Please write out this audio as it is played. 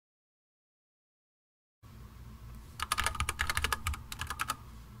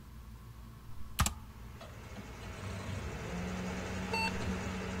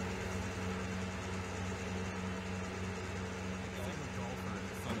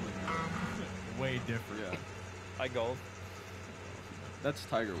different. Yeah. I golf. That's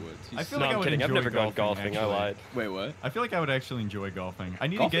Tiger Woods. I feel No, like I I'm would kidding. I've enjoy never gone golfing. I actually. lied. Wait, what? I feel like I would actually enjoy golfing. I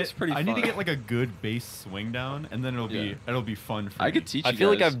need Golfing's to pretty get. I need to fun. get like a good base swing down, and then it'll be fun for I me. could teach you I feel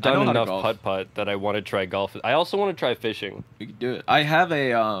like guys. I've I know done how to enough golf. putt-putt that I want to try golf. I also want to try fishing. We could do it. I have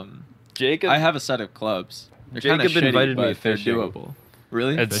a Jacob, I have a set of clubs. They're Jacob kinda shitty, invited me but they're fishing. doable.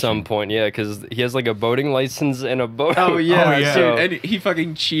 Really? at some point, yeah, because he has like a boating license and a boat. Oh yeah, yeah. dude, and he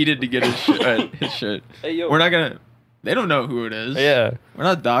fucking cheated to get his shit. His shit. Hey, yo. We're not gonna. They don't know who it is. Yeah. We're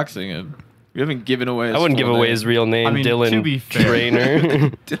not doxing him. We haven't given away. His I wouldn't give full away name. his real name, I mean, Dylan to be fair- Trainer.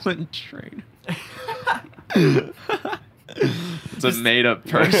 Dylan Trainer. It's a made-up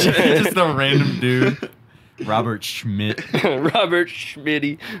person. Just a random dude. Robert Schmidt. Robert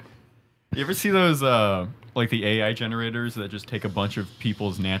Schmitty. You ever see those like the AI generators that just take a bunch of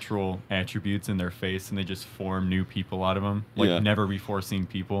people's natural attributes in their face and they just form new people out of them, like Yeah. never before seen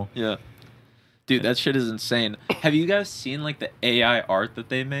people? Yeah. Dude, that shit is insane. Have you guys seen like the AI art that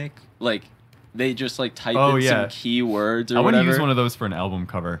they make? Like they just like type in some keywords or I want to whatever. use one of those for an album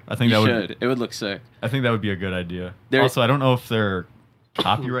cover. I think You that should. would. It would look sick. I think that would be a good idea. There- Also, I don't know if they're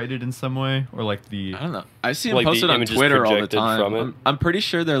copyrighted in some way or like the. I don't know. I see them Like the posted on images Twitter all the projected time. from it? I'm pretty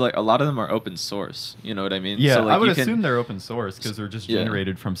sure they're like a lot of them are open source. You know what I mean? Yeah, So, like, I would you can- assume they're open source because they're just Yeah.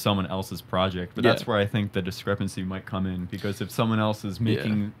 generated from someone else's project. But Yeah. that's where I think the discrepancy might come in because if someone else is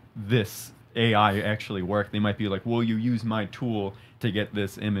making this AI actually work, they might be like, "Will you use my tool to get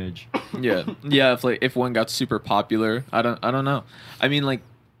this image?" Yeah, yeah. If one got super popular, I don't know. I mean, like,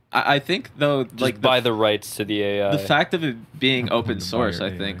 I think though, Just like buy the rights to the AI. the fact of it being I'm open going to buy source, your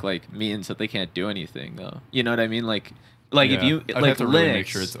I AI. think like means that they can't do anything though. You know what I mean? Like if Yeah. you I'd like have to really Linux make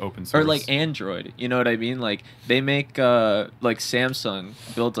sure it's open or source. like Android, you know what I mean? Like they make like Samsung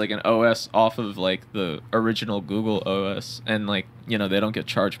builds like an OS off of like the original Google OS, and like you know they don't get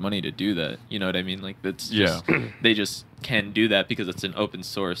charged money to do that. You know what I mean? Like that's just, they just can do that because it's an open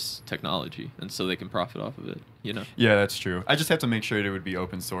source technology, and so they can profit off of it. You know? Yeah, that's true. I just have to make sure it would be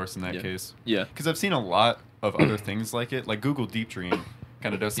open source in that Yeah. case. Yeah. Because I've seen a lot of other things like it. Like Google Deep Dream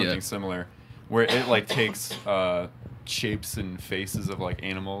kind of does something Yeah. similar, where it like takes shapes and faces of like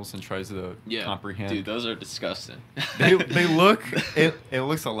animals and tries to comprehend. Dude, those are disgusting. they look. It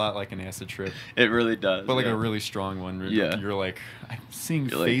looks a lot like an acid trip, It really does. but like yeah. a really strong one. Where Yeah. You're like, I'm seeing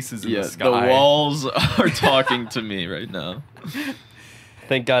You're like, faces in yeah, the sky. walls are talking to me right now.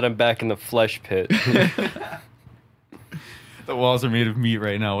 Thank God I'm back in the flesh pit. The walls are made of meat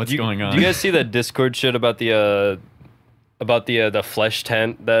right now. What's going on? Do you guys see that Discord shit about the flesh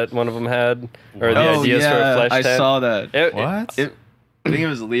tent that one of them had, or the Oh, ideas for a flesh I tent? saw that. What? I think it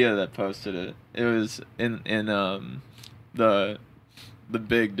was Leah that posted it. It was in the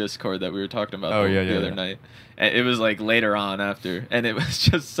big Discord that we were talking about Oh, the yeah, other yeah. night. And it was like later on after, and it was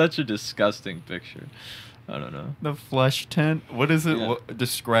just such a disgusting picture. I don't know. The flesh tent? What is it? Yeah.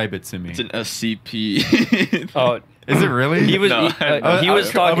 Describe it to me. It's an SCP. Oh, Is it really? he was No, he was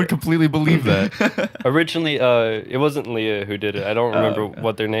I talking would completely believe that. originally. It wasn't Leah who did it. I don't remember okay.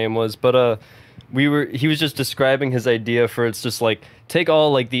 what their name was, but he was just describing his idea for it's just like take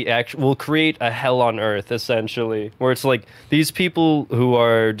all like the actual we'll create a hell on earth essentially, where it's like these people who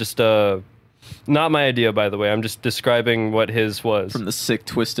are just not my idea, by the way. I'm just describing what his was. From the sick,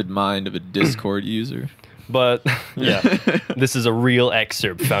 twisted mind of a Discord user. But yeah, this is a real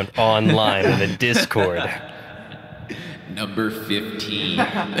excerpt found online in the Discord. Number 15.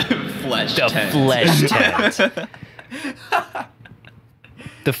 Flesh The tent. flesh tent.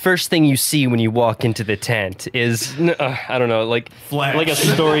 The first thing you see when you walk into the tent is I don't know, like Flesh. like a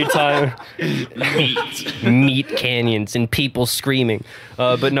story time, Meat. meat canyons and people screaming.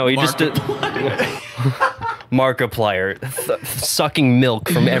 But no, he just did. Markiplier sucking milk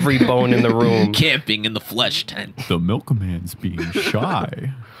from every bone in the room. Camping in the flesh tent. The milkman's being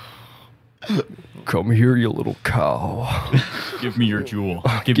shy. Come here, you little cow. Give me your jewel.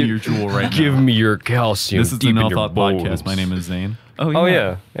 Give me your jewel right now. Give me your calcium. This is the deep in No your Thought bones. Podcast. My name is Zane. Oh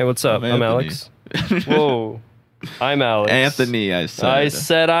yeah. Hey, what's up? I'm I'm Alex. Whoa. I'm Alex. Anthony, I said. I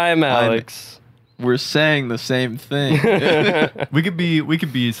said I'm Alex. We're saying the same thing. We could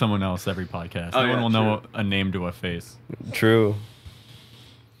be someone else every podcast. Oh, No yeah, one will know true. a name to a face. True.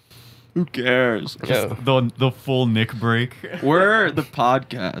 Who cares? Yeah. The full Nick break. We're the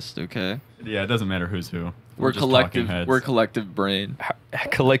podcast, okay? Yeah, it doesn't matter who's who. We're just collective. talking heads. We're collective brain.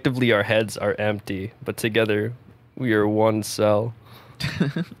 Collectively, our heads are empty, but together, we are one cell.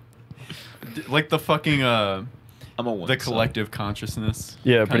 Like the fucking I'm a one. the collective consciousness.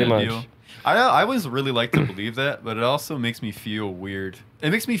 Yeah, kinda pretty much. deal. I always really like to believe that, but it also makes me feel weird. It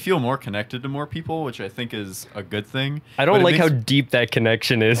makes me feel more connected to more people, which I think is a good thing. I don't But like it how makes- deep that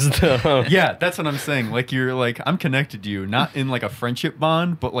connection is, though. Yeah, that's what I'm saying. Like you're like I'm connected to you, not in like a friendship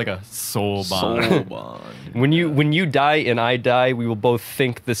bond, but like a soul bond. Soul bond. When you die and I die, we will both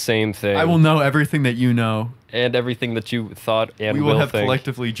think the same thing. I will know everything that you know. and everything that you thought and We will have think.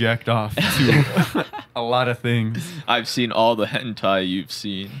 collectively jacked off to a lot of things. I've seen all the hentai you've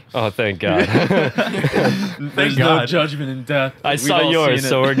seen. Oh, thank God. There's no God. judgment in death. I We've saw all yours, seen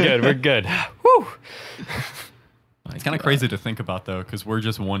so it. we're good. We're good. Woo. It's kind of crazy to think about though, because we're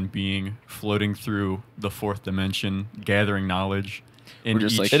just one being floating through the fourth dimension, gathering knowledge. In We're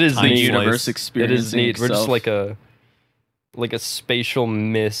just each like It is time neat. slice. universe It experiencing is neat. We're just itself. like a spatial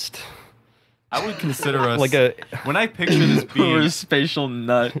mist. I would consider us Like a when I picture this We're being. a spatial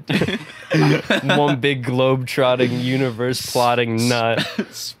nut. one big globe-trotting, universe-plotting nut.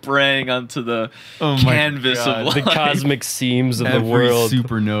 Spraying onto the Oh my canvas God. of The life. cosmic seams of Every the world.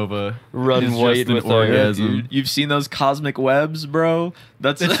 supernova Run is white just an with our- Yeah, orgasm. dude. You've seen those cosmic webs, bro?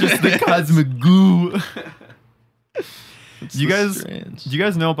 That's It's just the cosmic goo. It's You the guys, strands. do you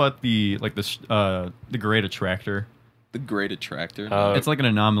guys know about the the Great Attractor? The Great Attractor. Uh, It's like an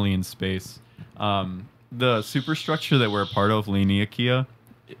anomaly in space. The superstructure that we're a part of, Laniakea,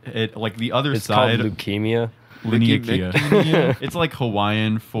 it like the other It's called side. leukemia. Laniakea. It's like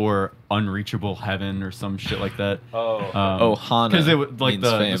Hawaiian for unreachable heaven or some shit like that. Oh. Ohana because it was like means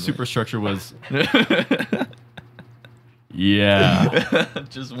the family. superstructure was. Yeah,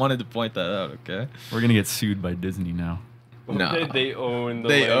 Just wanted to point that out, okay? we're gonna get sued by Disney now. No. They own the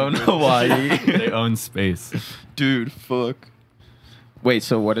They own language. Hawaii. They own space. Dude, fuck. Wait,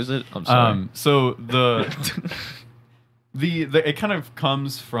 so what is it? I'm sorry. So the it kind of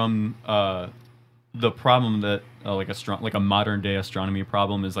comes from the problem that like a modern day astronomy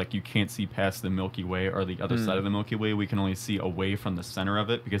problem is like you can't see past the Milky Way or the other side of the Milky Way. We can only see away from the center of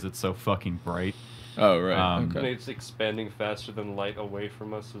it because it's so fucking bright. Oh, right. And Okay. it's expanding faster than light away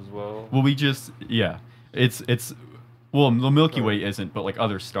from us as well. Well, we just it's well the Milky Way isn't, but like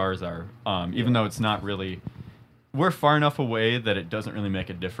other stars are. Even though it's not really. We're far enough away that it doesn't really make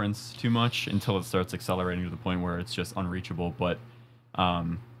a difference too much until it starts accelerating to the point where it's just unreachable. But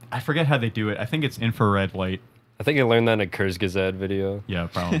I forget how they do it. I think it's infrared light. I think I learned that in a Kurzgesagt video. Yeah,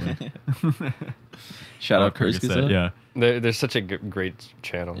 probably. Shout out Kurgan said, Kurzgesagt. Yeah. They're such a great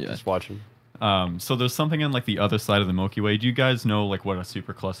channel. Yeah. Just watch them. So there's something in like the other side of the Milky Way. Do you guys know like what a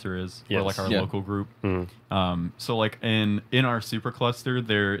supercluster is? Or Yes. like our Yeah. local group? Hmm. So like in our supercluster,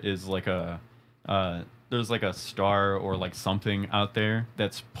 there is like a there's like a star or like something out there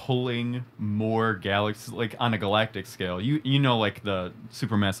that's pulling more galaxies, like on a galactic scale. You know like the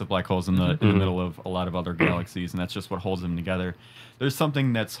supermassive black holes in the middle of a lot of other galaxies, and that's just what holds them together. There's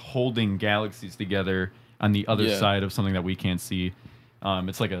something that's holding galaxies together on the other Yeah. side of something that we can't see.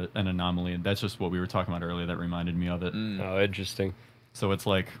 It's like an anomaly, and that's just what we were talking about earlier that reminded me of it. Oh, interesting. So it's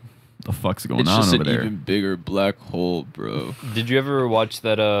like, the fuck's going It's on just over an there? even bigger black hole, bro. Did you ever watch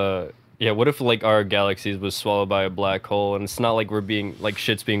that? Yeah. What if like our galaxies was swallowed by a black hole, and it's not like we're being like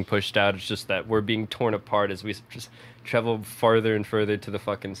shit's being pushed out. It's just that we're being torn apart as we just travel farther and further to the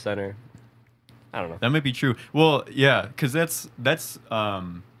fucking center. I don't know. That might be true. Well, yeah, because that's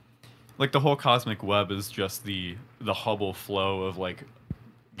like the whole cosmic web is just the Hubble flow of like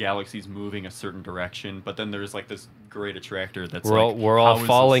galaxies moving a certain direction, but then there's like this great attractor that's We're all how is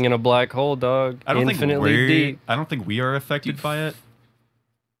falling this- in a black hole, dog. I don't Infinitely think deep. I don't think we are affected Dude, by it.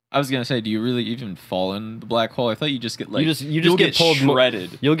 I was gonna say, do you really even fall in the black hole? I thought you just get like you just you'll get pulled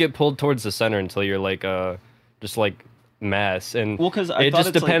shredded. You'll get pulled towards the center until you're like just like mass, and Well, 'cause I it thought just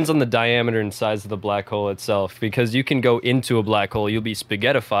it's, depends like- on the diameter and size of the black hole itself. Because you can go into a black hole, you'll be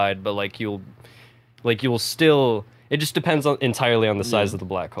spaghettified, but you'll still. It just depends entirely on the size Yeah. of the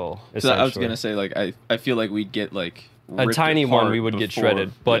black hole. So I was essentially. gonna say like I feel like we'd get like A ripped tiny one apart we would get before-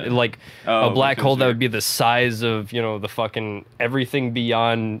 shredded, but yeah. like Oh, a black because hole that you're- would be the size of the fucking everything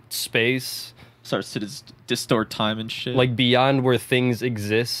beyond space, starts to distort time and shit. like beyond where things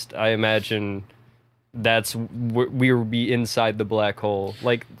exist. I imagine that's we would be inside the black hole.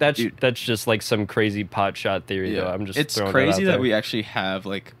 Like that's Dude. that's just like some crazy pot shot theory. Though. I'm just it's throwing crazy that, that out we there. actually have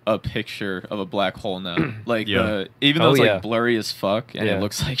like a picture of a black hole now. Like Yeah. even though Oh, it's yeah. like blurry as fuck and Yeah. it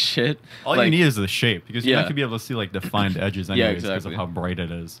looks like shit. All like, you need is the shape, because you're Yeah. not gonna be able to see like defined edges Yeah, anyways because of exactly. how bright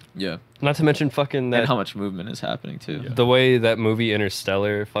it is. Yeah. Not to mention fucking that And how much movement is happening too. Yeah. the way that movie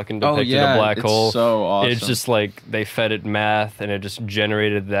Interstellar fucking Oh depicted yeah, a black it's hole. so awesome. It's just like they fed it math and it just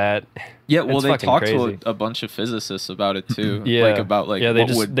generated that. Yeah, well, It's they fucking talked crazy. to a bunch of physicists about it too. Yeah, like about like yeah. They what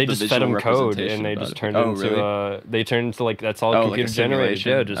just would they the just fed visual them code representation and they about just it. turned Oh, into really? they turned into like that's all Oh, like a computer generated. Yeah,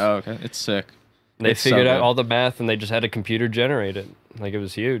 simulation? just Oh, okay, it's sick. they It's so figured out good. all the math and they just had a computer generate it. Like it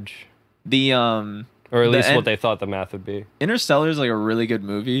was huge, The or at The least en- what they thought the math would be. Interstellar is like a really good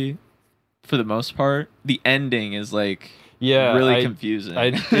movie, for the most part. The ending is like Yeah, really confusing.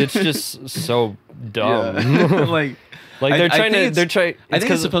 it's just so dumb. Yeah. like Like they're I trying think to, it's- they're trying. I think it's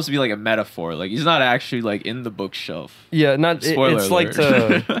because supposed to be like a metaphor. Like he's not actually like in the bookshelf. yeah, not Spoiler it's like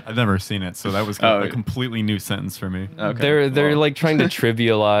alert. to I've never seen it, so that was Oh, a yeah. completely new sentence for me. Okay, they're well. like trying to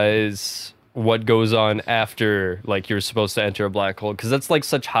trivialize what goes on after like you're supposed to enter a black hole because that's like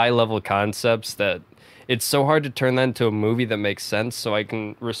such high level concepts that it's so hard to turn that into a movie that makes sense. So I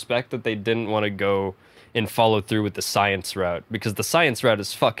can respect that they didn't want to go and follow through with the science route because the science route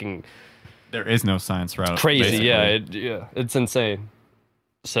is fucking There is no science route. crazy. basically. Yeah, it's insane.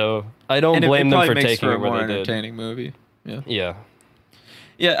 So I don't And blame it them probably for makes taking for it a where more they did. entertaining movie. Yeah. Yeah,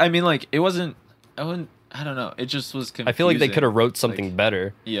 Yeah, I mean, like it wasn't. I wouldn't. I don't know. It just was confusing. I feel like they could have wrote something Like,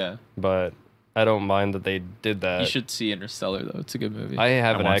 better, Yeah, but I don't mind that they did that. you should see Interstellar though. It's a good movie. I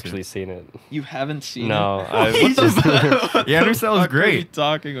haven't want to. actually seen it. You haven't seen No, it? I, Yeah, Interstellar's What are you great.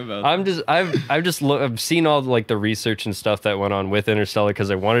 talking about? I've seen all like the research and stuff that went on with Interstellar because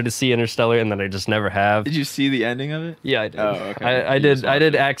I wanted to see Interstellar and then I just never have. Did you see the ending of it? Yeah, I did. Oh, okay. I You just did. I watched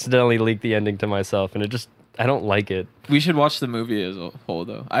did it. accidentally leak the ending to myself, and I don't like it. We should watch the movie as a whole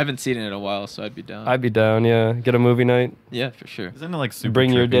though. I haven't seen it in a while, so I'd be down. I'd be down. Yeah, get a movie night. Yeah, for sure. Isn't it like super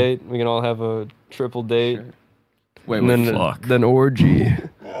Bring your trippy? date. We can all have a triple date. Sure. Wait, And then fuck. then orgy.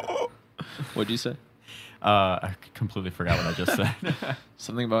 what'd you say? I completely forgot what I just said.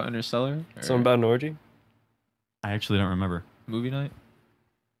 Something about Interstellar? Or Something about an orgy. I actually don't remember. movie night?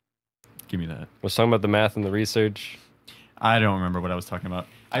 Give me that. Was talking about the math and the research. I don't remember what I was talking about.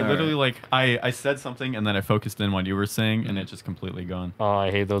 I All literally right. I said something and then I focused in what you were saying and it's just completely gone. Oh,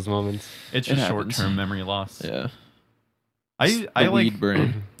 I hate those moments. It's It just happens. short-term memory loss. Yeah. I The like weed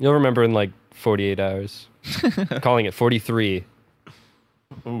brain. You'll remember in like 48 hours. Calling it 43.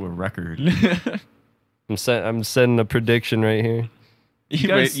 ooh, a record. I'm setting a prediction right here.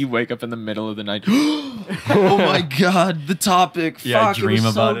 You wake up in the middle of the night. Oh my god, the topic. Yeah, I Fuck, dream it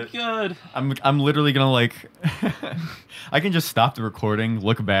was about so it. good. I'm literally gonna like I can just stop the recording,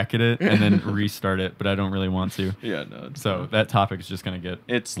 look back at it, and then restart it, but I don't really want to. Yeah, no. So that topic is just gonna get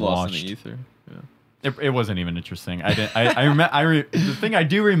it's lost in washed. the ether. Yeah. It wasn't even interesting. I didn't. The thing I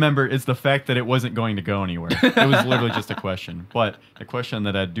do remember is the fact that it wasn't going to go anywhere. It was literally just a question. But the question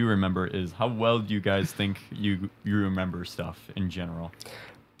that I do remember is how well do you guys think you remember stuff in general,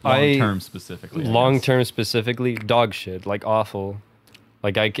 long term specifically? I guess. Long term specifically, dog shit, like awful.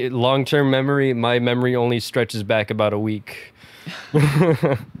 Like long term memory, my memory only stretches back about a week.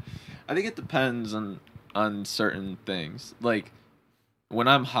 I think it depends on certain things. Like when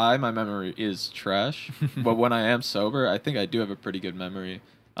I'm high, my memory is trash. But when I am sober, I think I do have a pretty good memory.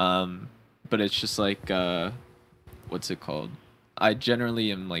 But it's just like what's it called? I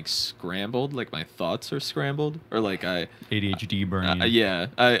generally am like scrambled, like my thoughts are scrambled, or like ADHD brain. yeah,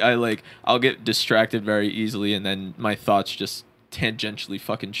 I like I'll get distracted very easily, and then my thoughts just tangentially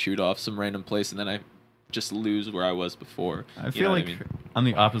fucking shoot off some random place, and then I just lose where I was before. I You feel know what like I mean? I'm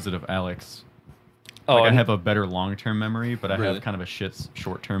the opposite of Alex. Oh, Like I and- have a better long-term memory, but I Really? have kind of a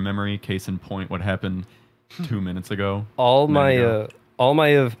short-term memory. Case in point, what happened 2 minutes ago. all minute my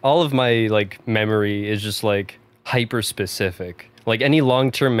ago. all of my like memory is just like hyper specific. Like any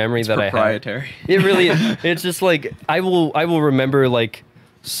long term memory that I have. Proprietary. It really it's just like I will remember like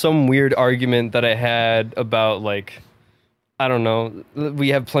some weird argument that I had about like I don't know. We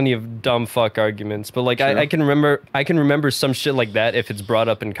have plenty of dumb fuck arguments, but like Sure. I can remember some shit like that if it's brought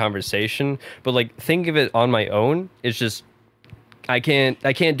up in conversation. But like think of it on my own, it's just I can't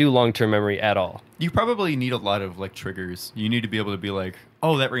do long term memory at all. You probably need a lot of like triggers. You need to be able to be like,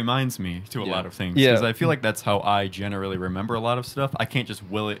 oh, that reminds me to a Yeah. lot of things. Yeah. Because I feel like that's how I generally remember a lot of stuff. I can't just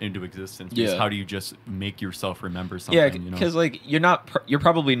will it into existence. Because Yeah. how do you just make yourself remember something? Yeah, you know? because like you're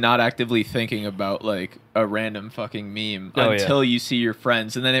probably not actively thinking about like a random fucking meme Oh, yeah. until you see your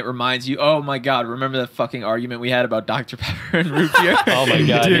friends, and then it reminds you, oh my god, remember that fucking argument we had about Dr Pepper and root beer? Oh my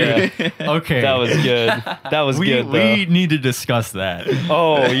god, Dude. yeah. Okay. That was good. That was we good. we though. need to discuss that.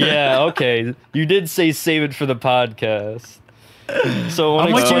 Oh yeah, okay. You did say save it for the podcast. So I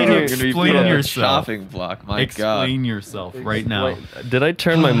when want you explain to your- explain put on a yourself. chopping block. My Explain yourself right now. Wait, did I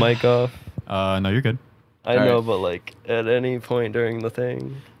turn my mic off? No, you're good. I All know, right. but like at any point during the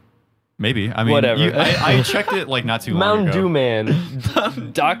thing. Maybe. I mean, Whatever. I checked it like not too long Mountain ago. Dew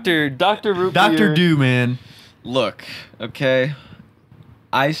man. Doctor Root Dr. Beer. Dew, man. God. Look, okay.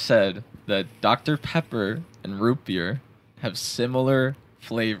 I said that Dr. Pepper and root beer have similar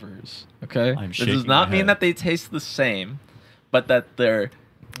flavors. Okay, I'm this shaking does not my mean head. that they taste the same, but that they're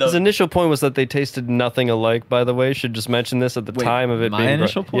His initial point was that they tasted nothing alike. By the way, should just mention this at the Wait, time of it my being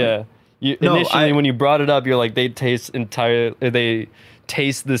initial point? Yeah, No, initially when you brought it up, you're like they taste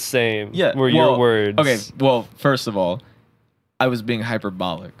the same. Yeah, were your words. Okay, well, first of all, I was being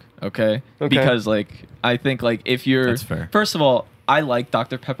hyperbolic. Okay, because like I think like if you're That's fair. First of all, I like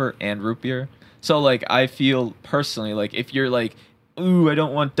Dr. Pepper and root beer, so like I feel personally like if you're like, ooh, I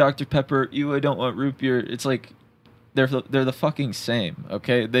don't want Dr. Pepper, ooh, I don't want root beer, it's like they're the fucking same.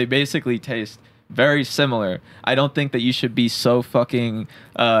 Okay, they basically taste very similar. I don't think that you should be so fucking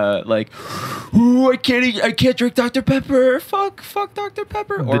like, ooh, I can't drink Dr. Pepper. Fuck Dr.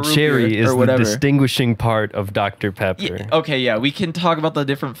 Pepper. Or The root cherry beer, is or the whatever. distinguishing part of Dr. Pepper. Yeah, okay, yeah, we can talk about the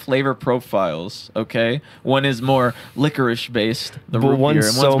different flavor profiles. Okay, one is more licorice based, the But root one's beer,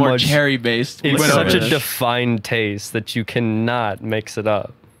 and so one's more much- cherry based. It's Wait, such a wait. defined taste that you cannot mix it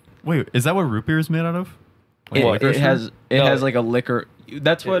up. Wait, is that what root beer is made out of? It, Like licorice it has No. like a liquor.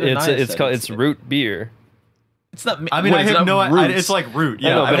 That's what It's Anaya it's said. called it's root beer. It's not. I mean, what, I it's have not no. roots. It's like root. I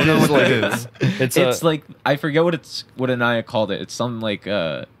Yeah, know, I but don't know it's what it like- is. It's like I forget what Anaya called it. It's some like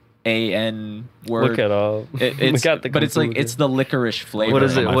AN word. look at all. It, We it's got the but it's like computer. it's the licorice flavor. What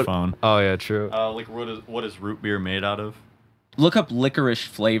is on it? my What? phone. Oh yeah, true. Like what is root beer made out of? Look up licorice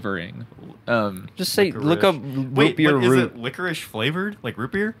flavoring. Just say look up root Wait, beer but is root. it licorice flavored like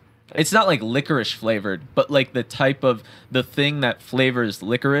root beer? It's not like licorice flavored, but like the type of the thing that flavors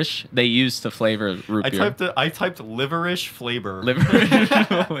licorice they use to flavor root beer. I typed liverish flavor.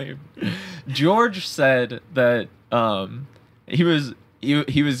 Licorice flavor. George said that he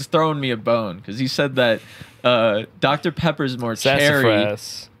was throwing me a bone because he said that Dr. Pepper's more cherry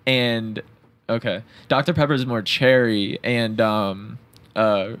Sassafras. and Dr. Pepper's more cherry and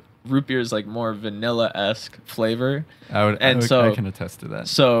root beer is like more vanilla-esque flavor. I can attest to that.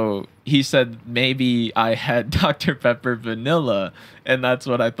 So he said maybe I had Dr. Pepper vanilla, and that's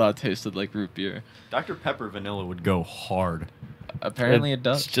what I thought tasted like root beer. Dr. Pepper vanilla would go hard. Apparently it It's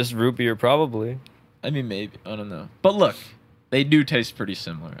does. just root beer, probably. I mean, maybe. I don't know. But look, they do taste pretty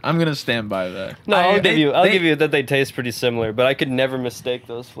similar. I'm going to stand by that. No, I'll I'll give you that they taste pretty similar, but I could never mistake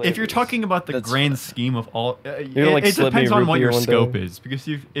those flavors. If you're talking about the That's grand fine. scheme of all, gonna, like, it slip me depends on root what beer your one scope day? is. Because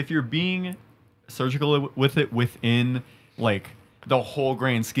if you're being surgical with it within like the whole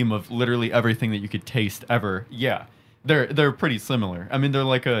grand scheme of literally everything that you could taste ever, yeah, they're pretty similar. I mean,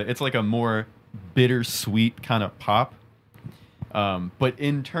 it's like a more bittersweet kind of pop. But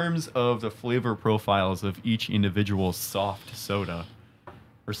in terms of the flavor profiles of each individual soft soda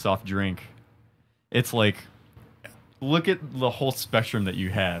or soft drink, it's like, look at the whole spectrum that you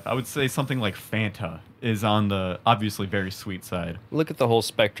have. I would say something like Fanta is on the obviously very sweet side. Look at the whole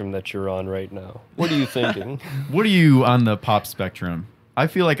spectrum that you're on right now. What are you thinking? What are you on the pop spectrum? I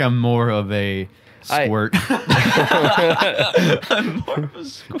feel like I'm more of a squirt. I'm more of a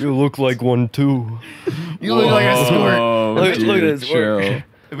squirt. You look like one too. You look like a squirt. Whoa, Look at dude, this squirt. chill.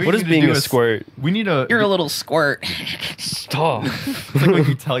 We What is need to being do a squirt? We need a. You're a little squirt. Stop. It's like when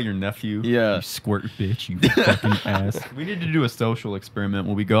you tell your nephew, Yeah. you squirt bitch, you fucking ass. We need to do a social experiment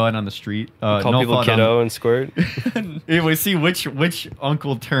when we go out on the street. Call no people thought on- kiddo and squirt. Yeah, we see which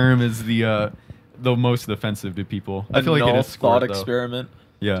uncle term is the most offensive to people. I feel like it null is squirt, thought though. experiment.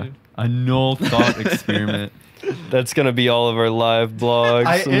 Yeah, dude. a null thought experiment. That's gonna be all of our live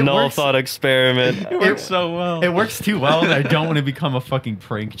blogs. It Null works- thought experiment. It works so well. It works too well that I don't want to become a fucking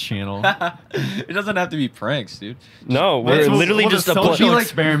prank channel. It doesn't have to be pranks, dude. No, we're That's what- literally what just a a social pl-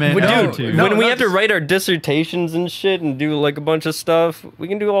 experiment. Dude, out to. no, when we no, have to just- write our dissertations and shit and do like a bunch of stuff, we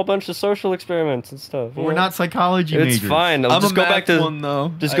can do a whole bunch of social experiments and stuff. We're not psychology majors. It's fine. I'll I'm just a go math back to one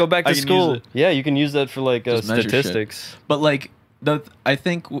though. just go back to I can use school. it. Yeah, you can use that for like Just measure shit. statistics. But like I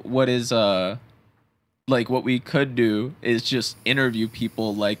think what is like what we could do is just interview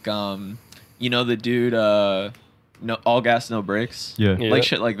people like you know the dude no all gas no brakes. Yeah. Yeah. Like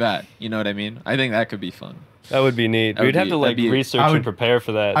shit like that. You know what I mean? I think that could be fun. That would be neat. That We'd would have be- to like that'd be- research I would- and prepare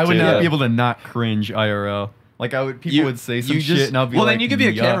for that. I would too. not Yeah. be able to not cringe IRL. Like people would say some shit, and I'll be well, like, then you could be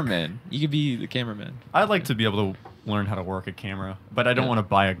a "Yuck." cameraman. You could be the cameraman. I'd like to be able to learn how to work a camera, but I don't Yeah. want to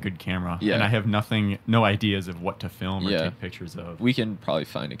buy a good camera, Yeah. and I have no ideas of what to film or Yeah. take pictures of. We can probably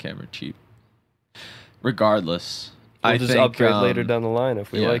find a camera cheap. Regardless, We'll I just think upgrade later down the line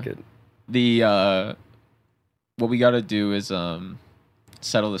if we yeah. like it. the what we got to do is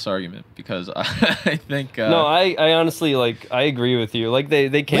settle this argument because I think no, I honestly like I agree with you. Like they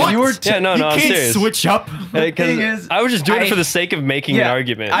can't. What? You were You I'm can't serious. switch up. Because I was just doing it for the sake of making an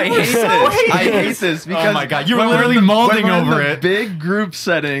argument. I hate this. I hate this because Oh my God, you were when we're literally in the- molding when we're in over the it. Big group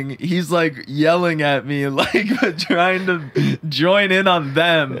setting, he's like yelling at me, like trying to join in on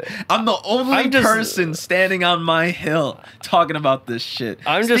them. I'm the only I'm just- person standing on my hill talking about this shit.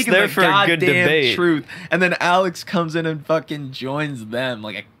 I'm just Speaking there the for a good goddamn debate. Truth, and then Alex comes in and fucking joins them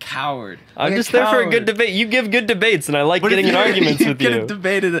like a coward. I'm Like just there for a good coward. debate. You give good debates, and I like But if getting in you- arguments with could you. have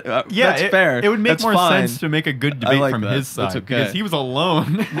debated it. Yeah, That's fair. It would make That's more fine. sense to make a good I debate like from that. his side That's okay. because he was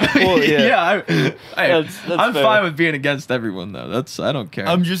alone. Well, yeah. That's I'm fair. fine with being against everyone though. I don't care.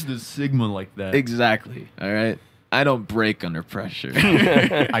 I'm just a Sigma like that. Exactly. All right. I don't break under pressure.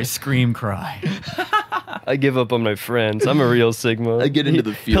 I scream, cry. I give up on my friends. I'm a real Sigma. I get into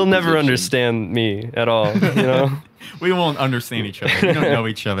the He'll field never position. understand me at all. You know, We won't understand each other. We don't know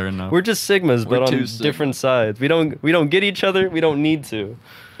each other enough. we're just Sigmas, We're but on two Sigma. different sides. We don't get each other. We don't need to.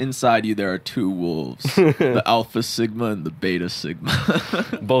 Inside you, there are two wolves: the Alpha Sigma and the Beta Sigma.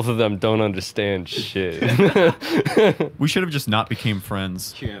 Both of them don't understand shit. We should have just not became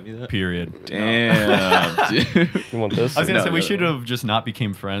friends. Period. Damn, dude. You want this? I was gonna No, say we no, should no. have just not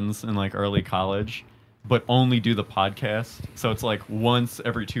became friends in like early college, but only do the podcast. So it's like once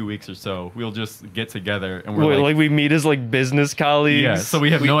every 2 weeks or so, we'll just get together and we're Wait, like, like we meet as like business colleagues. yeah. So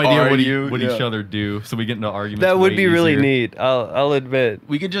we have we no idea argue, what yeah. each other do. So we get into arguments. that would way be really easier. neat. I'll admit.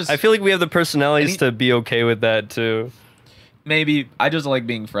 We could just. I feel like we have the personalities Any- to be okay with that too. maybe I just like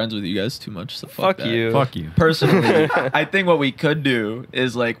being friends with you guys too much. So Fuck that. you. Fuck you. Personally, I think what we could do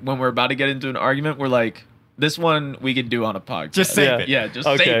is like when we're about to get into an argument, we're like, this one we could do on a podcast. Just save Yeah. it. Yeah, just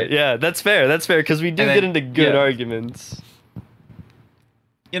save Okay, it. yeah, that's fair. That's fair because we do And get then- into good yeah. arguments.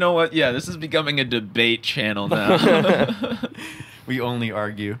 You know what? Yeah, this is becoming a debate channel now. We only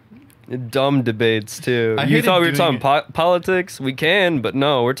argue. Dumb debates too. I You hated thought we were doing talking politics? We can, but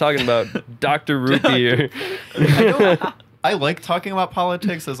no, we're talking about Dr. Root here. I like talking about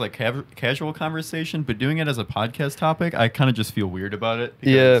politics as like casual conversation, but doing it as a podcast topic, I kind of just feel weird about it.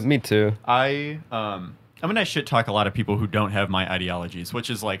 Yeah, because me too. I mean, I shit talk a lot of people who don't have my ideologies, which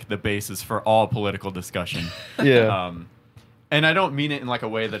is like the basis for all political discussion. Yeah. And I don't mean it in like a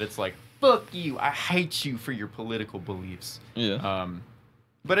way that it's like, fuck you, I hate you for your political beliefs. yeah.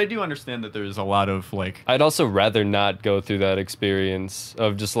 But I do understand that there's a lot of like, I'd also rather not go through that experience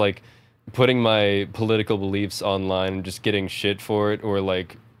of just like putting my political beliefs online and just getting shit for it, or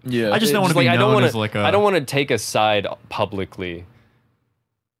like Yeah. I just don't want to like, be I don't known wanna, as like a. I don't want to take a side publicly.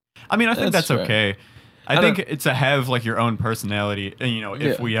 I mean, I think That's that's fair. okay. I I think don't- it's to have like your own personality, and you know, if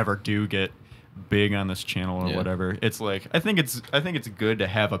Yeah. we ever do get big on this channel or Yeah. whatever, it's like I think it's good to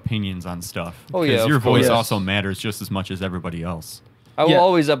have opinions on stuff. Oh, yeah, 'cause of your voice course. also matters just as much as everybody else. I will Yeah.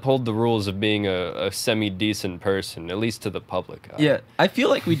 always uphold the rules of being a semi-decent person, at least to the public eye. Yeah, I feel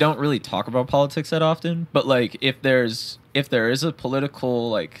like we don't really talk about politics that often, but like if there is a political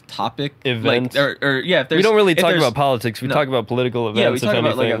like topic Event. like or yeah, if there's We don't really if talk there's- about politics. We no. talk about political events. yeah, we if talk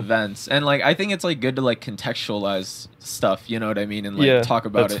about like anything. events, and like I think it's like good to like contextualize stuff, you know what I mean, and like Yeah, talk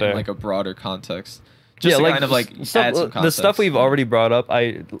about that's it fair. in like a broader context. Just to kind of like stuff, add some the context. stuff we've already brought up.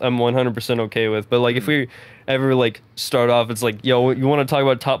 I'm 100% okay with. But like if we ever like start off, it's like, yo, you want to talk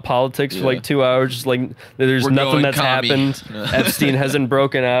about top politics for Yeah. like 2 hours? Just like there's We're nothing going that's commie. happened. No. Epstein hasn't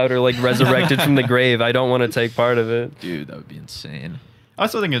broken out or like resurrected from the grave. I don't want to take part of it. Dude, that would be insane. I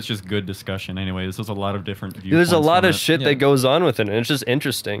also think it's just good discussion. Anyways, there's a lot of different views. There's a lot of shit Yeah. that goes on with it, and it's just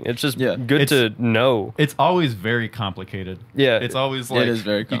interesting. It's just Yeah. good to know. It's always very complicated. Yeah. It's always like is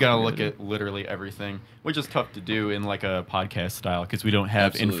very you gotta look complicated. at literally everything, which is tough to do in like a podcast style because we don't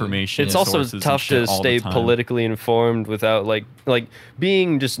have Absolutely. information. It's also sources and tough shit to all the stay time. politically informed without like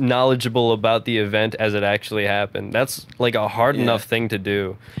being just knowledgeable about the event as it actually happened. That's like a hard Yeah. enough thing to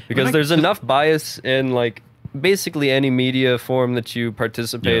do because I- there's enough bias in like basically any media form that you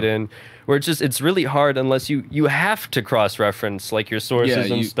participate Yeah. in, where it's really hard unless you have to cross-reference like your sources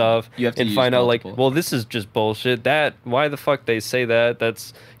Yeah, and you- stuff you have to and use find out like, multiple. well, this is just bullshit. Why the fuck they say that?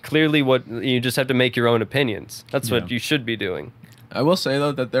 That's clearly what you just have to make your own opinions. That's Yeah. what you should be doing. I will say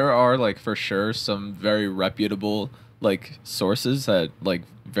though that there are like for sure some very reputable like sources that like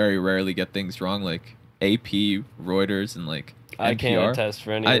very rarely get things wrong, like AP, Reuters, and like I can't NPR. attest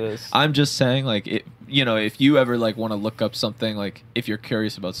for any of this. I'm just saying, like, if you ever like want to look up something, like, if you're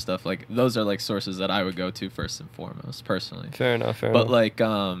curious about stuff, like, those are like sources that I would go to first and foremost, personally. Fair enough. But like,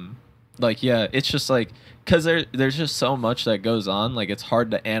 Like, yeah, it's just like, because there's just so much that goes on. Like, it's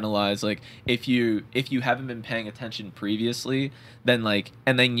hard to analyze. Like, if you haven't been paying attention previously, then like,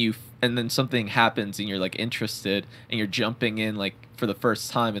 and then something happens and you're like interested and you're jumping in like for the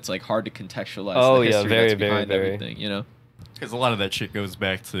first time. It's like hard to contextualize the history that's behind everything. You know. Because a lot of that shit goes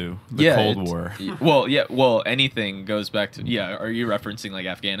back to the Cold War. Well, anything goes back to Are you referencing like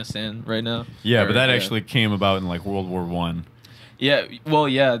Afghanistan right now? Yeah, but that actually came about in like World War One. Yeah, well,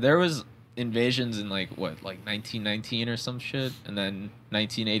 yeah, there was invasions in like 1919 or some shit, and then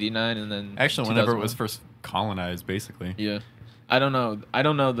 1989, and then actually whenever it was first colonized, basically. Yeah, I don't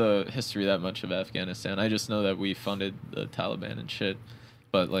know the history that much of Afghanistan. I just know that we funded the Taliban and shit.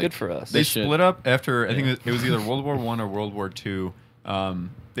 But like, good for us. They split up after I think it was either World War One or World War Two.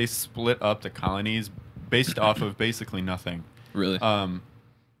 They split up the colonies based off of basically nothing. Really?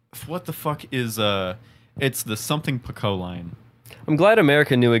 What the fuck is it's the something Picot line. I'm glad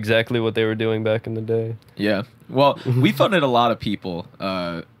America knew exactly what they were doing back in the day. Yeah. Well, we funded a lot of people,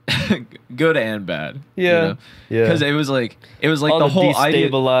 good and bad. Yeah. You know? Yeah. Because it was like all the whole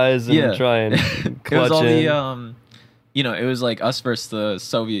destabilize idea. and try and It was all the it was like us versus the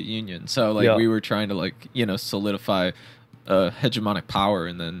Soviet Union. So like we were trying to like solidify hegemonic power,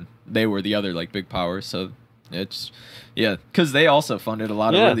 and then they were the other like big power. So it's because they also funded a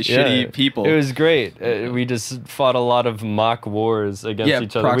lot of really shitty people. It was great. We just fought a lot of mock wars against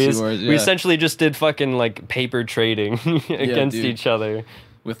each other. Proxy wars, we essentially just did fucking like paper trading against each other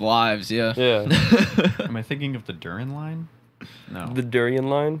with lives. Yeah. Am I thinking of the Duran line? No. The Durian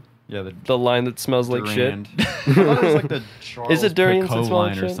line. Yeah, the line that smells like shit. I thought it was like the Charles Is it durians that Picot smell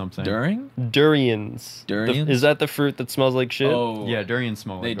like line or shit? something? Durians. Durians? Is that the fruit that smells like shit? Oh, yeah, durians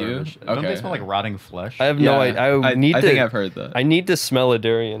smell like garbage. Do? Don't they Okay. smell like rotting flesh? I have no idea. I think I've heard that. I need to smell a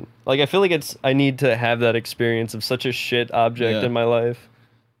durian. Like I feel like I need to have that experience of such a shit object in my life.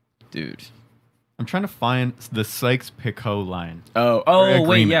 Dude. I'm trying to find the Sykes-Picot line. Oh,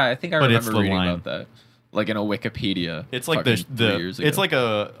 wait, yeah, I think I remember reading line. about that. Like in a Wikipedia. It's like years ago. it's like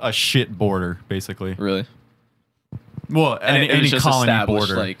a shit border, basically. Really? Well, and any colony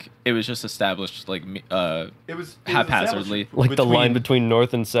border. Like it was just established like it was haphazardly. Like the line between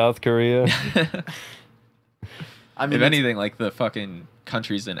North and South Korea. I mean, if anything, like the fucking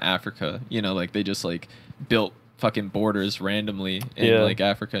countries in Africa, like they just like built fucking borders randomly in like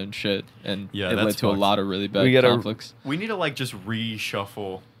Africa and shit, and it led to a lot of really bad conflicts. We need to like just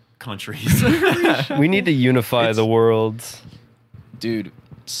reshuffle countries. We need to unify the world. Dude,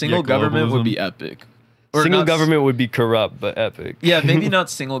 single government would be epic. Or single government would be corrupt, but epic. Yeah, maybe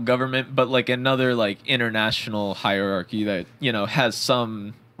not single government, but like another like international hierarchy that, has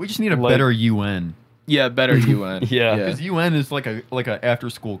some... We just need a better UN. Yeah, better UN. Yeah. Because UN is like a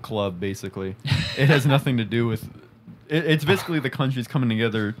after-school club, basically. It has nothing to do with... It's basically the countries coming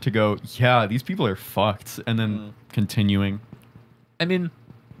together to go, yeah, these people are fucked, and then continuing. I mean...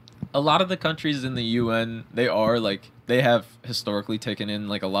 A lot of the countries in the UN, they have historically taken in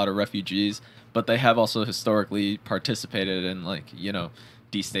like a lot of refugees, but they have also historically participated in like,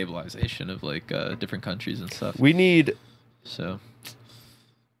 destabilization of like different countries and stuff. We need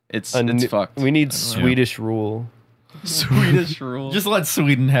it's fucked. We need Swedish rule. Swedish rule. Just let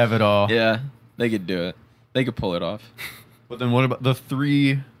Sweden have it all. Yeah, they could do it. They could pull it off. But then what about the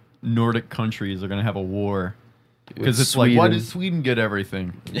 3 Nordic countries are going to have a war? Because it's like, why does Sweden get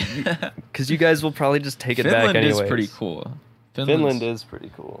everything? Because you guys will probably just take it back anyways. Finland is pretty cool. Finland is pretty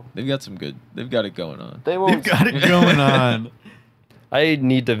cool. They've got it going on. They've got it going on. I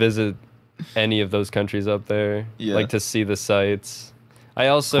need to visit any of those countries up there. Yeah. Like to see the sights. I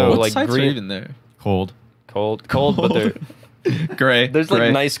also what sites are even there? Cold, but they're gray. There's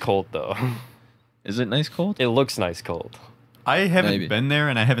like nice cold though. Is it nice cold? It looks nice cold. I haven't been there,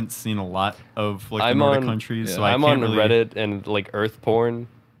 and I haven't seen a lot of like the Nordic countries. Yeah. So I'm on Reddit and like Earth porn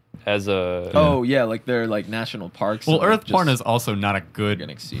as a. Oh yeah, like they're like national parks. Well, Earth porn is also not a good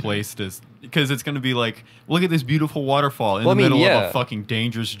place to, because it's going to be like, look at this beautiful waterfall in the middle of a fucking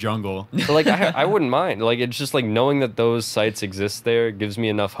dangerous jungle. But like I wouldn't mind. Like it's just like knowing that those sites exist there gives me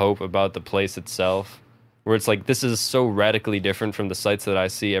enough hope about the place itself. Where it's like, this is so radically different from the sites that I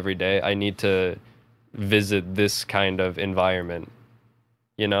see every day. I need to visit this kind of environment,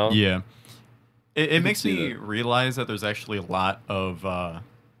 Yeah, it makes me realize that there's actually a lot of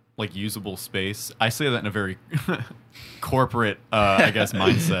like usable space. I say that in a very corporate I guess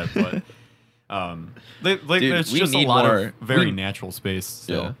mindset, but there's just a lot of very natural space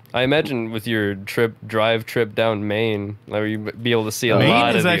still. Yeah. I imagine with your drive trip down Maine, like you'd be able to see a Maine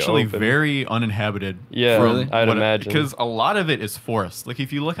lot of is actually open. very uninhabited. Yeah, really? I'd imagine. Because a lot of it is forest. Like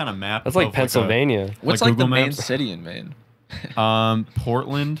if you look on a map, that's like Pennsylvania. What's like the main city in Maine?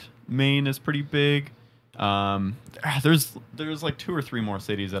 Portland. Maine is pretty big. There's like 2 or 3 more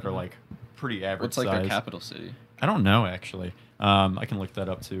cities that are like pretty average What's like size. their capital city? I don't know actually. I can look that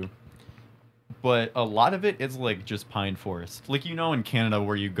up too. But a lot of it is like just pine forest. Like in Canada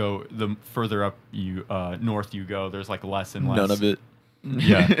where you go, the further up you north you go, there's like less and less. None of it.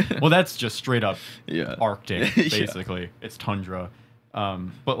 Yeah. Well, that's just straight up Yeah. Arctic, Yeah. basically. It's tundra.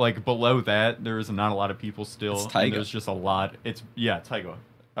 But like below that, there's not a lot of people still. It's and taiga. there's just a lot. It's taiga.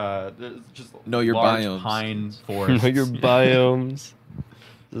 There's just Know your large biomes. pine forests. Know your biomes.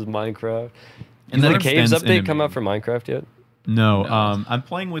 This is Minecraft. And Did that the caves extends into update come out Maine. for Minecraft yet? No, No. I'm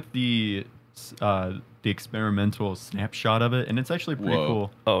playing with the experimental snapshot of it, and it's actually pretty Whoa.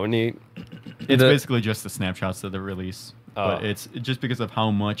 cool. Oh, neat. It's The- basically just the snapshots of the release, but Oh. it's just because of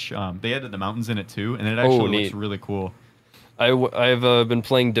how much they added the mountains in it too, and it actually looks neat. really cool. I've been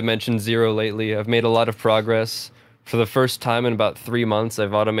playing Dimension Zero lately. I've made a lot of progress. For the first time in about 3 months,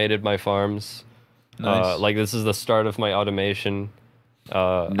 I've automated my farms. Nice. Like this is the start of my automation. I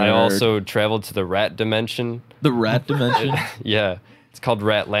Nerd. also traveled to the rat dimension. The rat dimension. Yeah, it's called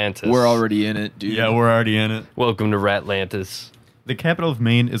Ratlantis. We're already in it, dude. Yeah, we're already in it. Welcome to Ratlantis. The capital of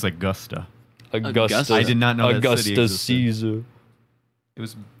Maine is Augusta. Augusta. I did not know that Augusta city existed. Caesar. It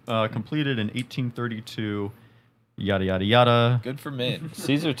was completed in 1832. Yada yada yada. Good for Maine.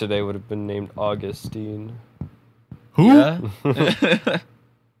 Caesar today would have been named Augustine. Who? Yeah.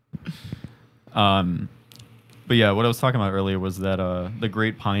 But yeah, what I was talking about earlier was that the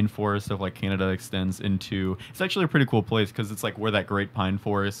Great Pine Forest of like Canada extends into. It's actually a pretty cool place because it's like where that Great Pine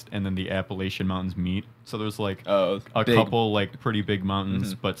Forest and then the Appalachian Mountains meet. So there's like Oh, a big. couple like pretty big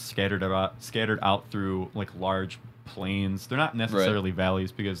mountains, Mhm. but scattered out through like large plains. They're not necessarily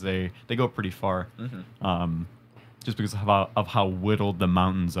valleys because they go pretty far. Mhm. Just because of how whittled the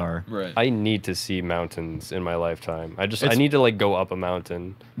mountains are. Right. I need to see mountains in my lifetime. I It's- need to like go up a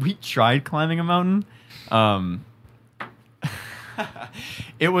mountain. We tried climbing a mountain.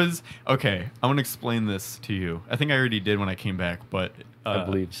 It was okay. I want to explain this to you. I think I already did when I came back, but I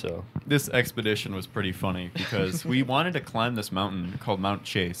believe so. this expedition was pretty funny because we wanted to climb this mountain called Mount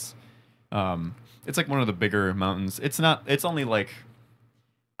Chase. It's like one of the bigger mountains. It's not. It's only like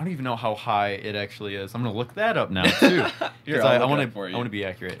I don't even know how high it actually is. I'm gonna look that up now too. Here, 'Cause I'll I look it want up for you. I want to be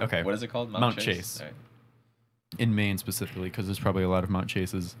accurate. Okay. What is it called? Mount Chase. All right. In Maine specifically, because there's probably a lot of Mount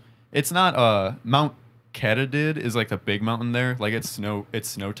Chases. It's not Mount Katadid is like the big mountain there, like it's snow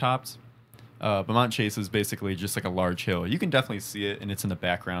topped. But Mount Chase is basically just like a large hill. You can definitely see it, and it's in the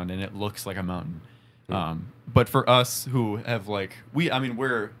background, and it looks like a mountain. But for us who have like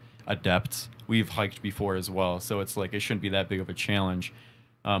we're adepts. We've hiked before as well, so it's like it shouldn't be that big of a challenge.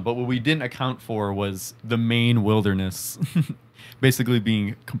 But what we didn't account for was the Maine wilderness, basically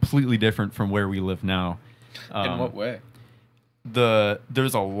being completely different from where we live now. In what way?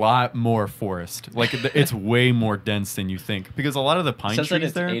 There's a lot more forest. Like it's way more dense than you think because a lot of the pine It says that trees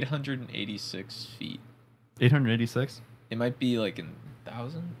it's there. 886 feet. 886. It might be like in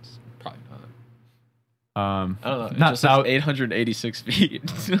thousands. Probably not. I I don't know. It Not just says thou- 886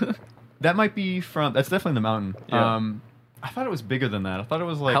 feet. That might be from. That's definitely the mountain. Yeah. I thought it was bigger than that. I thought it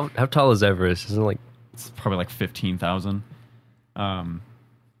was like How tall is Everest? Isn't it like it's probably like 15,000.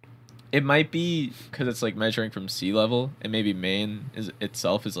 It might be because it's like measuring from sea level, and maybe Maine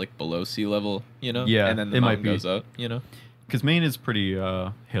itself is like below sea level, you know? Yeah, And then the it might mountain be. goes up, you know? Because Maine is pretty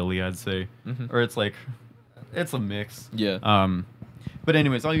hilly, I'd say, Mhm. or it's like it's a mix. Yeah. But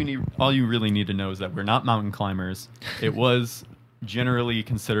anyways, all you really need to know is that we're not mountain climbers. It was generally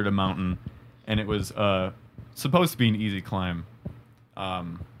considered a mountain, and it was supposed to be an easy climb.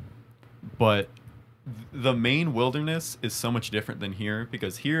 But the Maine wilderness is so much different than here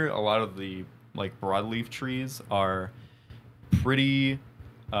because here a lot of the like broadleaf trees are pretty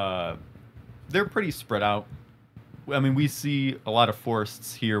they're pretty spread out. I mean, we see a lot of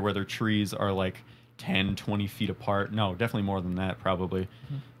forests here where their trees are like 10, 20 feet apart. No, definitely more than that, probably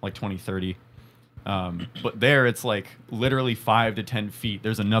like 20, 30. But there it's like literally 5 to 10 feet.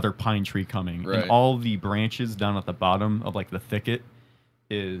 There's another pine tree coming. Right. And all the branches down at the bottom of like the thicket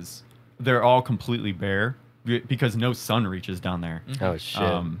they're all completely bare because no sun reaches down there. oh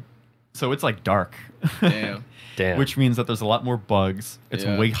shit? So it's like dark. Damn. Damn. Which means that there's a lot more bugs. It's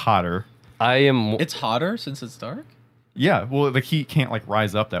Yeah. way hotter. I am. It's hotter since it's dark? Yeah, well, the heat can't like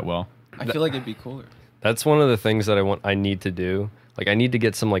rise up that well. I feel like it'd be cooler. That's one of the things that I need to do. Like I need to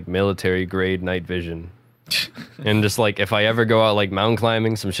get some like military grade night vision, and just like if I ever go out like mountain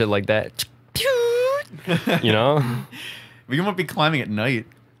climbing, some shit like that. You know, We won't be climbing at night.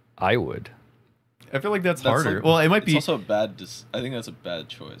 I would. I feel like that's That's harder. like- well, it might It's be. also a bad. I think that's a bad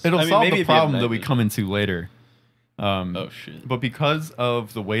choice. It'll I mean, solve maybe the if you have problem night that we vision. come into later. Oh shit. But because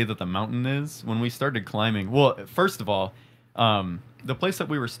of the way that the mountain is, when we started climbing, well, first of all, the place that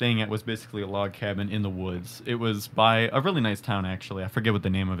we were staying at was basically a log cabin in the woods. It was by a really nice town, actually. I forget what the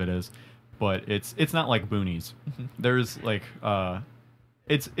name of it is, but it's not like boonies. There's like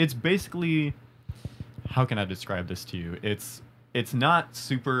it's basically, how can I describe this to you? It's not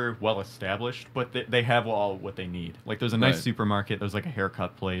super well established, but they have all what they need. Like there's a nice Right. supermarket, there's like a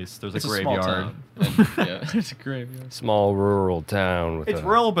haircut place, there's It's a a small graveyard. town. And, yeah, it's a graveyard. Small rural town with It's a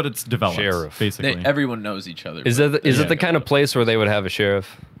rural, but it's developed. sheriff. Basically. Everyone knows each other. Is but it is Yeah. it the kind of place where they would have a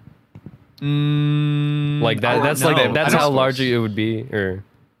sheriff? Like I that? don't That's like know. that's I how don't- large it would be, or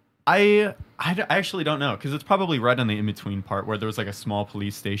I actually don't know because it's probably right on the in between part where there's like a small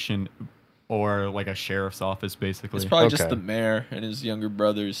police station or like a sheriff's office, basically. It's probably just Okay. the mayor and his younger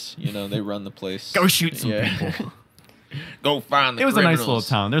brothers. You know, they run the place. Go shoot some Yeah. people. Go find the It was a nice little criminals.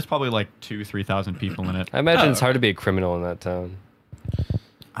 town. There's probably like 2,000-3,000 people in it. I imagine Oh, it's hard to be a criminal in that town.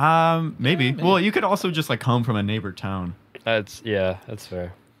 Maybe. Yeah, maybe. Well, you could also just like come from a neighbor town. That's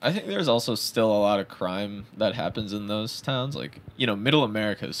fair. I think there's also still a lot of crime that happens in those towns. Like, you know, Middle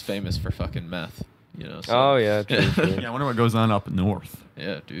America is famous for fucking meth. You know. So. Oh yeah, true, true. Yeah, I wonder what goes on up north.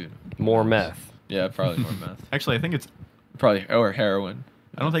 Yeah, dude. More meth. Yeah, probably more meth. Actually, I think it's. Probably or heroin.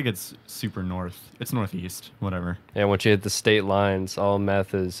 I don't think it's super north. It's northeast. Whatever. Yeah, once you hit the state lines, all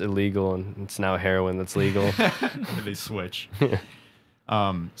meth is illegal, and it's now heroin that's legal. They switch.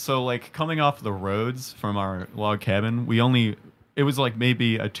 So like coming off the roads from our log cabin, it was like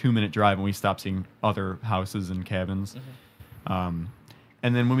maybe a 2-minute drive, and we stopped seeing other houses and cabins.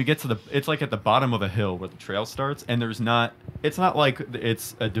 And then when we get to it's like at the bottom of a hill where the trail starts, and it's not like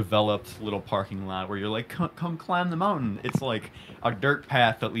it's a developed little parking lot where you're like, come climb the mountain. It's like a dirt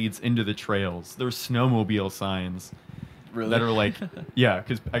path that leads into the trails. There's snowmobile signs Really? that are like, yeah,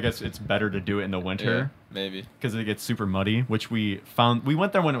 because I guess it's better to do it in the Yeah, winter maybe. because it gets super muddy, which we found. We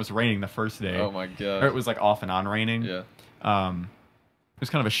went there when it was raining the first day. Oh my Or god. it was like off and on raining. Yeah. It was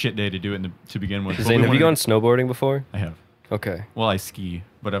kind of a shit day to do it to begin with. but Zane, we have you gone wanted- snowboarding before? I have. Okay. Well, I ski,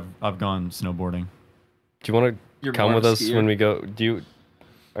 but I've gone snowboarding. Do you want to You're come more with of a us skier. when we go?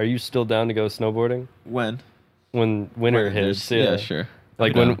 Are you still down to go snowboarding When? when winter When hits? there's- Yeah, sure.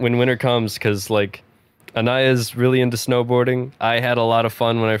 Like Yeah. when winter comes, because like Anaya's really into snowboarding. I had a lot of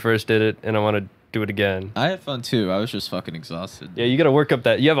fun when I first did it, and I want to do it again. I had fun too. I was just fucking exhausted. Yeah, you got to work up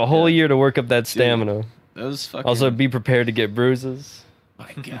that. You have a whole Yeah. year to work up that stamina. That was fucking. Also, be prepared to get bruises.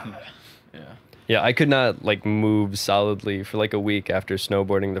 my god. Yeah. Yeah, I could not like move solidly for like a week after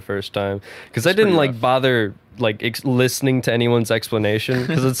snowboarding the first time because I It's didn't pretty like rough. bother like listening to anyone's explanation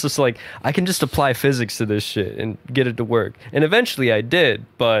because it's just like I can just apply physics to this shit and get it to work. And eventually I did,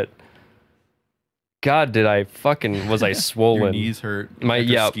 but God, was I Your swollen? knees hurt. My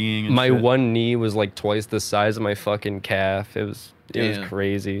after skiing and my shit. one knee was like twice the size of my fucking calf. It was Damn.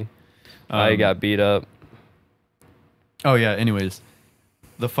 crazy. I Um, got beat up. Oh yeah. Anyways,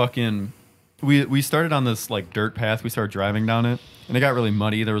 the fucking we started on this like dirt path. We started driving down it, and it got really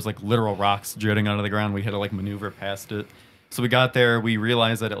muddy. There was like literal rocks jutting out of the ground. We had to like maneuver past it. So we got there. We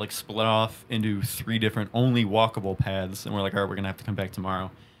realized that it like split off into 3 different only walkable paths, and we're like, all right, we're gonna have to come back tomorrow.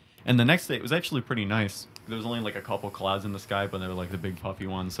 And the next day, it was actually pretty nice. There was only like a couple clouds in the sky, but they were like the big puffy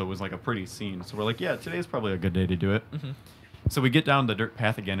ones, so it was like a pretty scene. So we're like, yeah, today's probably a good day to do it. So we get down the dirt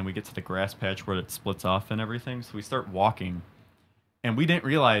path again, and we get to the grass patch where it splits off and everything. So we start walking, and we didn't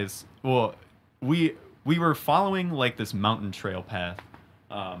realize. Well, we were following like this mountain trail path.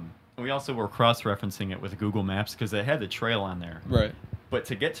 And we also were cross-referencing it with Google Maps because they had the trail on there. Right. But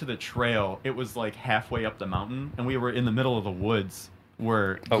to get to the trail, it was like halfway up the mountain, and we were in the middle of the woods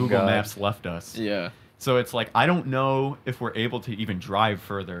where Oh, Google God. Maps left us. Yeah. So it's like I don't know if we're able to even drive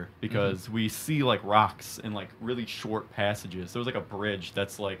further because we see like rocks and like really short passages. There was like a bridge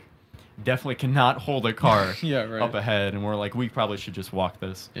that's like definitely cannot hold a car Yeah, right. up ahead, and we're like we probably should just walk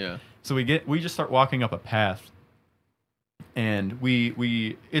this. Yeah. So we just start walking up a path, and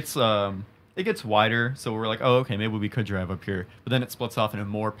it gets wider. So we're like, oh okay, maybe we could drive up here. But then it splits off into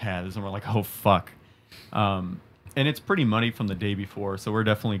more paths, and we're like, oh fuck. And it's pretty muddy from the day before, so we're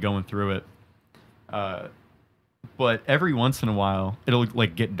definitely going through it. But every once in a while, it'll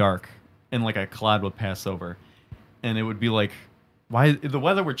like get dark, and like a cloud would pass over, and it would be like, why the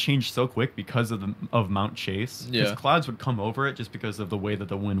weather would change so quick because of Mount Chase. Because Yeah. clouds would come over it just because of the way that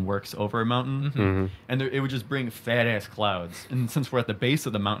the wind works over a mountain, Mhm. and it would just bring fat ass clouds. And since we're at the base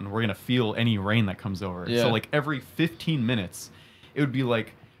of the mountain, we're gonna feel any rain that comes over. Yeah. So like every 15 minutes, it would be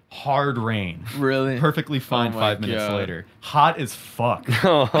like Hard rain. Really? Perfectly fine Oh my 5 minutes God. later. Hot as fuck.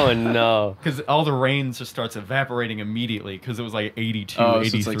 Oh no. Because all the rain just starts evaporating immediately because it was like 82, Oh, 83.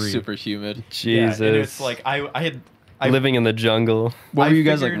 so it's like super humid. Jesus. Yeah, and it's like I living in the jungle. What I were you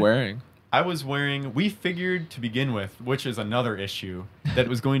guys like figured- wearing? we figured to begin with, which is another issue, that it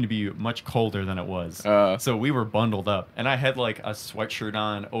was going to be much colder than it was. So we were bundled up, and I had like a sweatshirt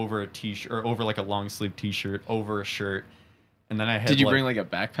on over a t-shirt, or over like a long sleeve t-shirt over a shirt, and then I had. Did you bring like a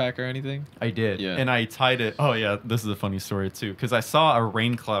backpack or anything? I did, Yeah. and I tied it. Oh yeah, this is a funny story too, because I saw a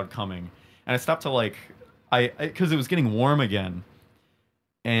rain cloud coming, and I stopped to like, because it was getting warm again,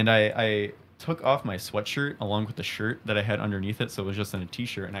 and I took off my sweatshirt along with the shirt that I had underneath it, so it was just in a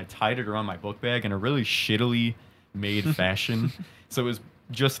t-shirt, and I tied it around my book bag in a really shittily made fashion. So it was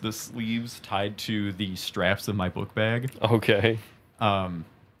just the sleeves tied to the straps of my book bag. Okay.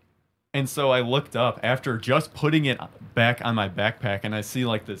 And so I looked up after just putting it back on my backpack, and I see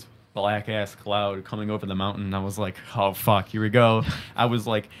like this black ass cloud coming over the mountain. And I was like, oh fuck, here we go. I was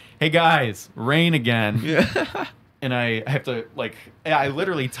like, hey guys, rain again. Yeah. And I have to like, I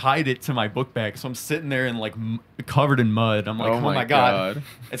literally tied it to my book bag, so I'm sitting there and like covered in mud. I'm like, oh my god,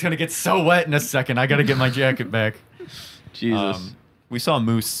 it's gonna get so wet in a second. I gotta get my jacket back. Jesus. We saw a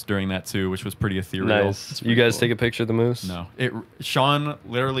moose during that too, which was pretty ethereal. Nice. You guys take a picture of the moose? No, Sean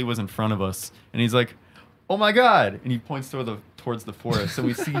literally was in front of us, and he's like, "Oh my god!" and he points towards the forest. So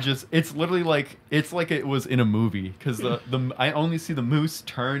we see it's literally like it was in a movie, because I only see the moose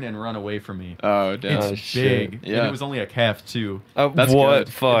turn and run away from me. Oh damn. It's Oh, big, shit. and Yeah. it was only a calf too. That's what? good.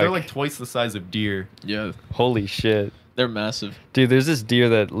 Fuck. They're like twice the size of deer. Yeah. Holy shit. They're massive. Dude, there's this deer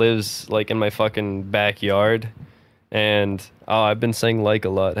that lives like in my fucking backyard. And I've been saying like a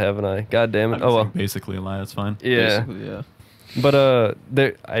lot, haven't I? God damn it. I'm Oh well. basically a lie. That's fine. Yeah. Basically, yeah. But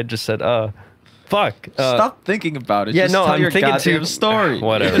there I just said fuck. Stop thinking about it. Yeah, Just no, tell I'm your thinking goddamn too. story.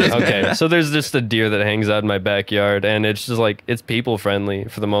 Whatever. Okay. So there's just a deer that hangs out in my backyard, and it's just like it's people friendly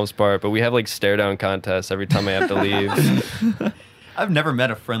for the most part, but we have like stare down contests every time I have to leave. I've never met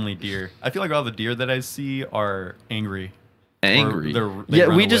a friendly deer. I feel like all the deer that I see are angry. Angry. They Yeah,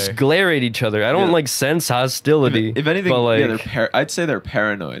 run we just away. glare at each other. I don't Yeah. like sense hostility. If anything, but, like, yeah, I'd say they're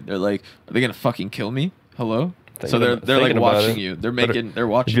paranoid. They're like, are they gonna fucking kill me? Hello? So they're like thinking about watching it. you. They're Better- they're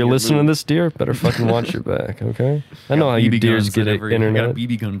watching. if you're your listening to move. this deer, better fucking watch your back, okay? I know Got how you BB deers guns get at it, every- I got a internet.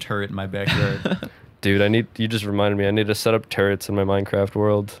 BB gun turret in my backyard. Dude, you just reminded me, I need to set up turrets in my Minecraft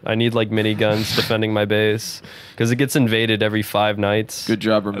world. I need like miniguns defending my base, because it gets invaded every 5 nights. Good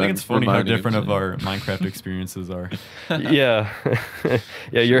job, I think it's funny how reminding different him. of our Minecraft experiences are. Yeah.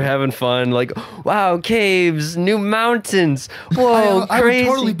 Yeah, you're having fun. Like, wow, caves, new mountains. Whoa, I would crazy.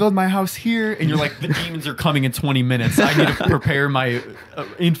 totally build my house here, and you're like, the demons are coming in 20 minutes. I need to prepare my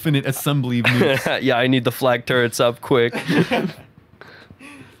infinite assembly of nukes. Yeah, I need the flag turrets up quick.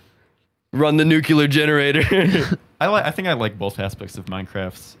 Run the nuclear generator. I think I like both aspects of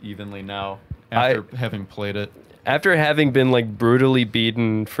Minecraft evenly now after having played it. After having been like brutally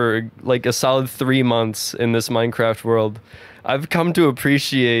beaten for like a solid 3 months in this Minecraft world, I've come to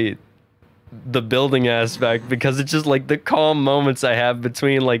appreciate the building aspect, because it's just like the calm moments I have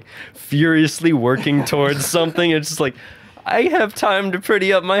between like furiously working towards something. It's just like, I have time to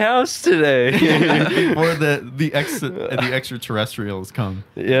pretty up my house today. Before the extraterrestrials come.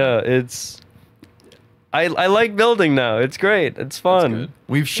 Yeah, I like building now. It's great. It's fun. good.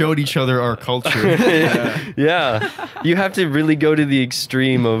 We've showed each other our culture. Yeah. You have to really go to the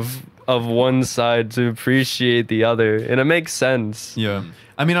extreme of one side to appreciate the other, and it makes sense. Yeah.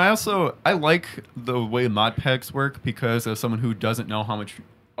 I mean, I like the way mod packs work, because as someone who doesn't know how much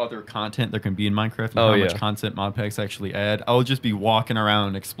other content there can be in Minecraft and how much content mod packs actually add, I'll just be walking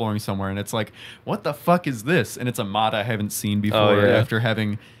around exploring somewhere, and it's like, what the fuck is this? And it's a mod I haven't seen before after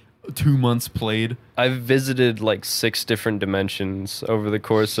having 2 months played. I've visited like 6 different dimensions over the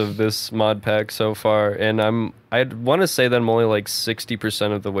course of this mod pack so far, and I'd want to say that I'm only like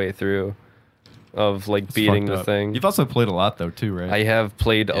 60% of the way through of like It's beating fucked the up. thing. You've also played a lot though too, right? I have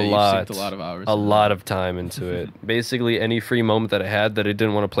played Yeah, a you've lot, synced a lot of hours a in lot of time into it. Basically, any free moment that I had that I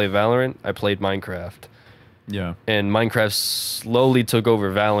didn't want to play Valorant, I played Minecraft. Yeah. And Minecraft slowly took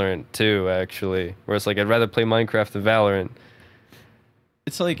over Valorant too, actually. Where it's like, I'd rather play Minecraft than Valorant.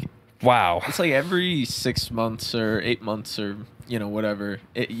 It's like Wow. It's like every 6 months or 8 months or whatever,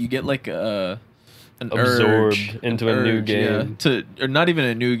 you get like an Absorbed urge, into an a new urge, game. or not even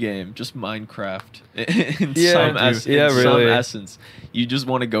a new game, just Minecraft. In Yeah, some, dude. in Yeah, some really. essence, you just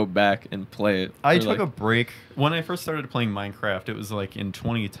want to go back and play it. I Or, took like, a break when I first started playing Minecraft. It was like in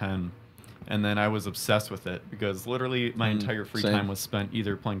 2010, and then I was obsessed with it because literally my entire free same. time was spent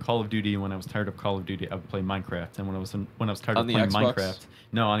either playing Call of Duty. When I was tired of Call of Duty, I would play Minecraft, and when I was tired On of the playing Xbox? Minecraft,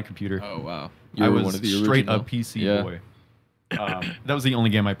 no, on a computer. Oh wow. I You were was one of the straight original. up PC Yeah. boy. That was the only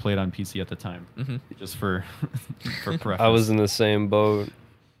game I played on PC at the time, just for for preference. I was in the same boat.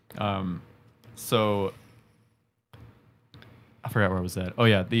 So I forgot where I was at. Oh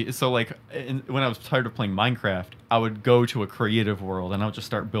yeah, when I was tired of playing Minecraft, I would go to a creative world and I would just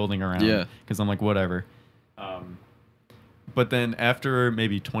start building around. Yeah. Because I'm like, whatever. But then after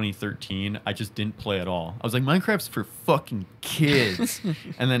maybe 2013, I just didn't play at all. I was like, Minecraft's for fucking kids.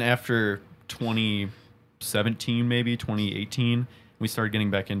 And then after 2017, maybe 2018, we started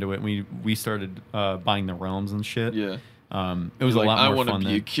getting back into it. We started buying the realms and shit. Yeah. It was a lot more I want to fun be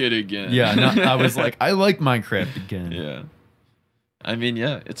then. a kid again. Yeah, no, I was like, I like Minecraft again. Yeah. I mean,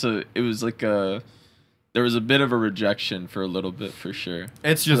 yeah, there was a bit of a rejection for a little bit for sure.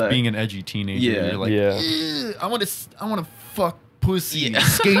 It's just Like- being an edgy teenager. Yeah. You're like, Yeah. "Ugh, I want to fuck pussy, Yeah.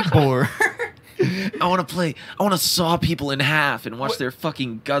 skateboard. I want to saw people in half and watch their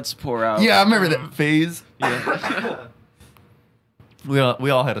fucking guts pour out. Yeah, I remember that phase. Yeah. We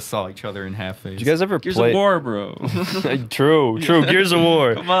all had to saw each other in half phase. Did you guys ever Gears play? of War, bro. True. Gears of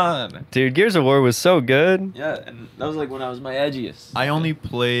War. Come on. Dude, Gears of War was so good. Yeah, and that was like when I was my edgiest. I only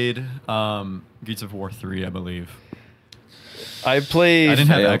played Gears of War 3, I believe. I played. I didn't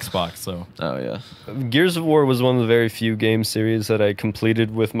have failed. Xbox, so Oh yeah. Gears of War was one of the very few game series that I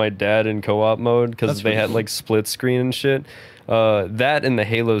completed with my dad in co-op mode because That's they really had cool. like split screen and shit. That and the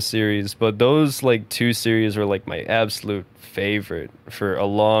Halo series, but those like two series were like my absolute favorite for a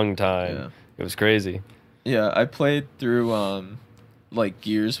long time. Yeah. It was crazy. Yeah, I played through like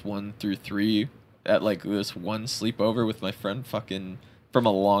Gears 1 through 3 at like this one sleepover with my friend fucking from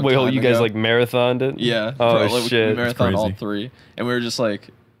a long Wait, time oh, you guys ago. like marathoned it? Yeah. Oh bro, like, shit. We marathoned all crazy. 3 and we were just like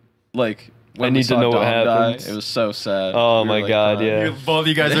when I we need to saw know what Dom die, happens. it was so sad. Oh We were, my like, God, crying. yeah. both of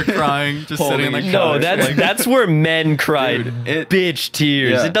you guys are crying, just sitting on the Holy couch. No, that's like- that's where men cried Dude, it- bitch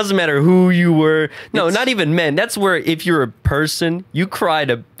tears. Yeah. It doesn't matter who you were. No, It's- not even men. That's where if you're a person, you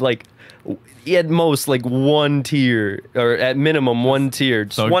cried like at most like one tear or at minimum one tear.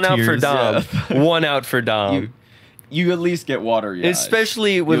 Just Thug one out for tears. Dom. One out for Dom. You at least get watery eyes.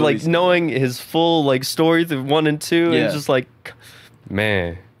 Especially with You at like least- knowing his full like story through 1 and 2. Yeah. It's just like,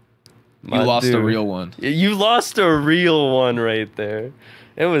 man, You my lost a dude. real one. You lost a real one right there.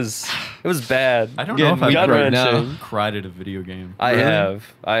 It was bad. I don't Getting know if I've weak ever right now. Gut-wrenching. cried at a video game. I Really?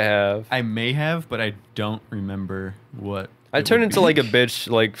 have. I may have, but I don't remember what. I it turn would into be. like a bitch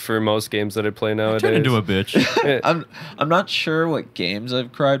like for most games that I play nowadays. Turn into a bitch. I'm not sure what games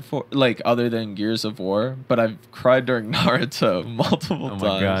I've cried for, like other than Gears of War, but I've cried during Naruto multiple Oh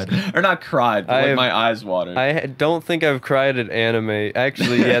my times. God. Or not cried, but I like have- my eyes watered. don't think I've cried at anime.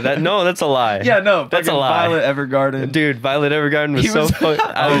 Actually, yeah, that's a lie. yeah, no, That's a fucking lie. Violet Evergarden. Dude, Violet Evergarden was He so was- fun.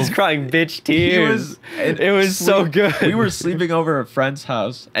 I was Oh. crying bitch tears. It was so good. We were sleeping over at a friend's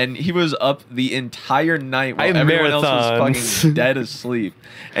house, and he was up the entire night while I everyone else was marathons. fucking dead asleep.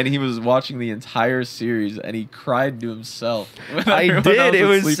 And he was watching the entire series, and he cried to himself. when I everyone did. else It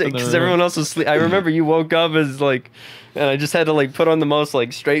was asleep in the because room. everyone else was asleep. I remember you woke up as like, and I just had to like put on the most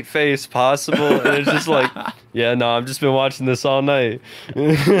like straight face possible, and it's just like, yeah, no, I've just been watching this all night.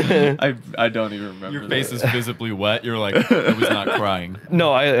 I don't even remember. Your face that. is visibly wet. You're like, I was not crying.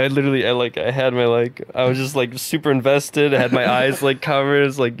 No, I literally I had my like I was just like super invested. I had my eyes like covered.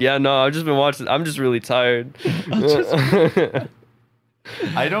 It's like, yeah, no, I've just been watching. I'm just really tired.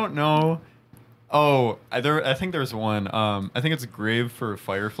 I don't know. Oh, I think there's one. I think it's Grave for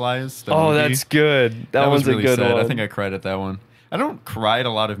Fireflies. the Oh, movie. that's good. That was one's really a good sad. one. I think I cried at that one. I don't cry at a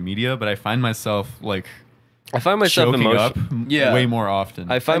lot of media, but I find myself like I find myself choking up Yeah. way more often.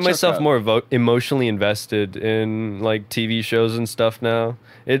 I find I choke myself up. more emotionally invested in like TV shows and stuff now.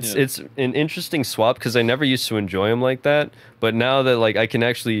 It's Yeah. it's an interesting swap because I never used to enjoy them like that, but now that like I can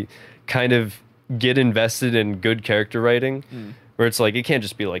actually kind of get invested in good character writing, where it's like it can't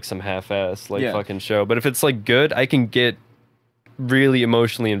just be like some half-ass like Yeah. fucking show, but if it's like good, I can get really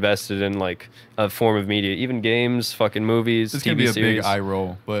emotionally invested in like a form of media, even games, fucking movies, This TV can be a series. big eye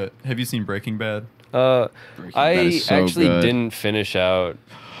roll, but have you seen Breaking Bad? Breaking Bad I is so actually good. didn't finish out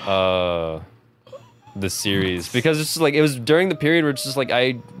the series because it's just like it was during the period where it's just like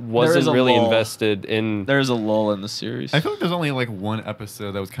I wasn't a really lull. invested in. There's a lull in the series. I feel like there's only like one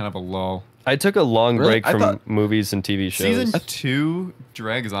episode that was kind of a lull. I took a long Really? break I from thought- movies and TV shows. Season 2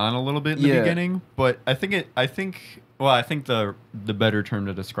 drags on a little bit in the Yeah. beginning, but I think the better term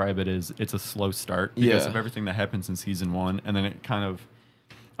to describe it is it's a slow start because Yeah. of everything that happens in season 1, and then it kind of,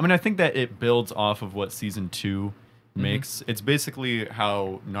 I mean, I think that it builds off of what season 2 makes. It's basically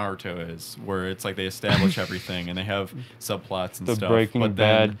how Naruto is, where it's like they establish everything and they have subplots and The stuff. Breaking but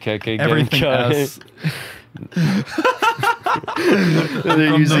then Bad Keke everything Genkai. else.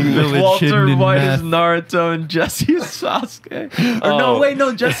 They're From using the village Walter hidden in White meth. is Naruto and Jesse is Sasuke. Or no, Oh. wait,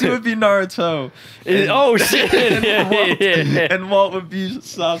 no, Jesse would be Naruto. Oh shit! And Walt would be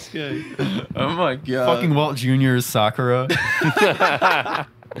Sasuke. Oh my god. Fucking Walt Jr. is Sakura.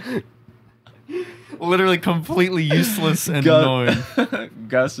 Literally completely useless and annoying.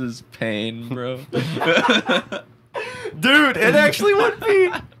 Gus is pain, bro. Dude, it actually would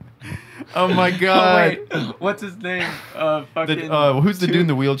be. Oh my Oh, god. wait, what's his name? Fucking. Who's the dude in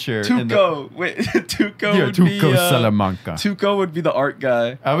the wheelchair? in the- Tuco. Wait, Tuco Yeah, would be. Tuco Salamanca. Tuco would be the art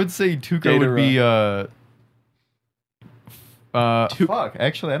guy. I would say Tuco would be Tu- fuck.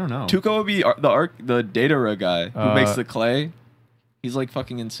 Actually, I don't know. Tuco would be the Datara guy who makes the clay. He's like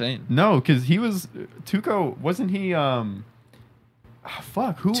fucking insane. No, because he was Tuco. Wasn't he?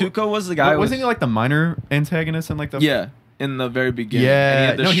 Fuck. Who? Tuco was the guy. Wasn't he like the minor antagonist in like the? Yeah, in the very beginning. Yeah. And he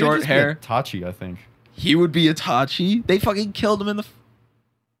had the no, he would short just be hair. Tachi, I think. He would be Itachi. They fucking killed him in the.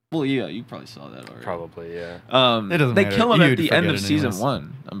 Well, yeah, you probably saw that already. Probably, yeah. It doesn't They matter. kill him You'd at the end forget of it season anyways.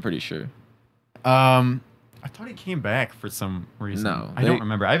 1. I'm pretty sure. I thought he came back for some reason. No, I don't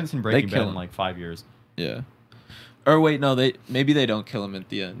remember. I haven't seen Breaking kill Bad in him. like 5 years. Yeah. Or wait, no, maybe they don't kill him at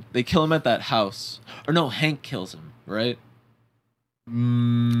the end. They kill him at that house. Or no, Hank kills him, right?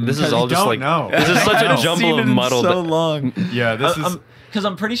 This is I all just don't like know. this is such I a haven't jumble seen of it in muddled. so long. Yeah, this is. Because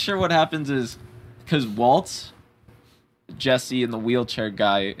I'm pretty sure what happens is because Walt, Jesse, and the wheelchair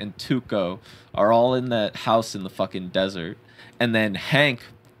guy and Tuco are all in that house in the fucking desert, and then Hank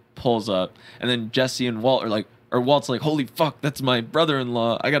pulls up, and then Jesse and Walt are like, or Walt's like, "Holy fuck, that's my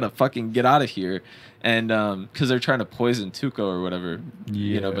brother-in-law! I gotta fucking get out of here!" And because they're trying to poison Tuco or whatever,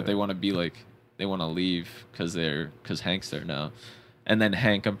 you know, Yeah. but they want to be like, they want to leave because Hank's there now, and then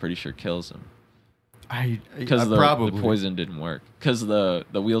Hank, I'm pretty sure, kills him. Because the poison didn't work. Because the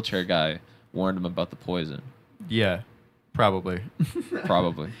wheelchair guy warned him about the poison. Yeah, probably.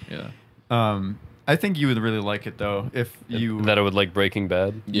 Probably, yeah. I think you would really like it though if you. That I would like Breaking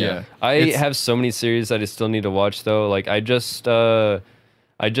Bad. Yeah. I It's- have so many series that I still need to watch though. Like I just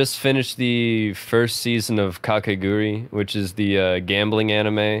finished the first season of Kakegurui, which is the gambling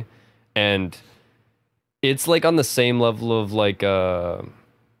anime, and it's like on the same level of like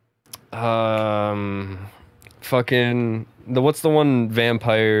fucking what's the one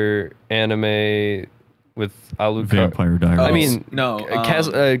vampire anime with Alucard? Vampire Diaries. I mean, no.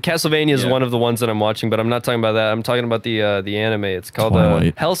 Castlevania is yeah. one of the ones that I'm watching, but I'm not talking about that. I'm talking about the anime. It's called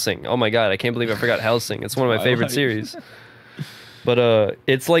Twilight. Hellsing. Oh my god, I can't believe I forgot Hellsing. It's one of my favorite Twilight. series. But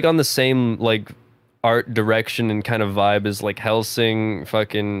it's like on the same like art direction and kind of vibe as like Hellsing,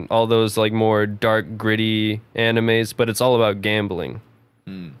 fucking all those like more dark gritty animes, but it's all about gambling.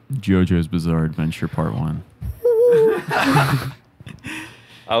 JoJo's Bizarre Adventure Part 1.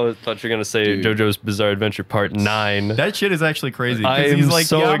 Thought you were gonna say Dude. JoJo's Bizarre Adventure Part 9. That shit is actually crazy. I 'cause am he's like,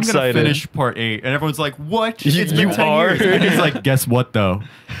 so yeah, I'm excited. gonna finish Part 8, and everyone's like, "What? You- It's been you 10 are? years." And he's like, "Guess what though?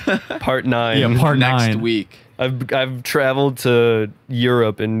 Part 9. Yeah, Part next 9 week. I've traveled to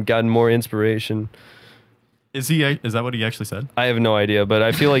Europe and gotten more inspiration. Is he? Is that what he actually said? I have no idea, but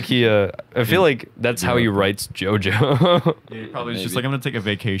I feel like I feel like that's how he writes JoJo. Yeah, probably was just Maybe. like, I'm gonna take a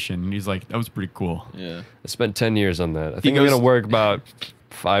vacation, and he's like, "That was pretty cool." Yeah. I spent 10 years on that. I think I'm goes- gonna work about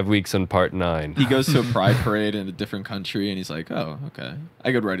 5 weeks on Part 9. He goes to a pride parade in a different country, and he's like, "Oh, okay,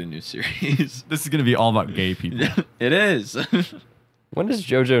 I could write a new series." This is gonna be all about gay people. It is. When has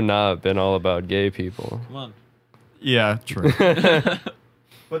JoJo not been all about gay people? Come on. Yeah, true.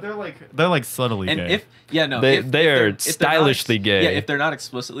 But they're like subtly And gay. They are they're not stylishly gay. Yeah, if they're not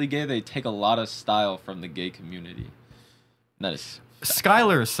explicitly gay, they take a lot of style from the gay community. That is.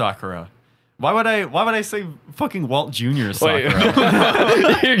 Skylar is Sakura. Why would I say fucking Walt Jr. is Wait,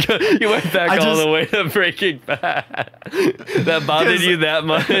 Sakura? you went back I all just- the way to Breaking Bad. That bothered 'Cause- you that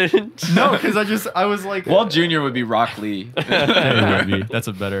much? No, because I was like, Walt Jr. would be Rock Lee. Yeah, maybe. That's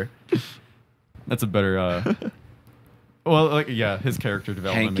a better. Well, like, yeah, his character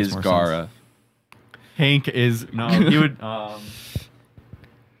development. Hank makes is more Gara. sense. Hank is no. He would.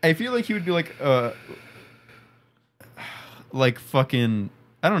 I feel like he would be like fucking.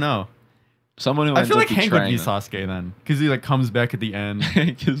 I don't know. Someone who I ends feel up like Hank would be betraying them. Sasuke then, because he like comes back at the end.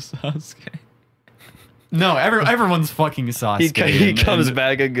 Hank is Sasuke. No, everyone's fucking Sasuke. he and- comes and-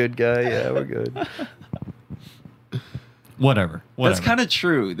 back a good guy. Yeah, we're good. Whatever. That's kind of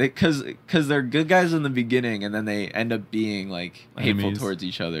true. Because they're good guys in the beginning, and then they end up being like hateful Enemies. towards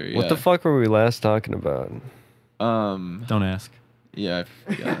each other. What the fuck were we last talking about? Don't Don't ask. Yeah.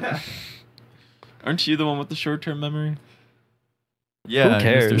 I forgot. Aren't you the one with the short-term memory? Yeah, Who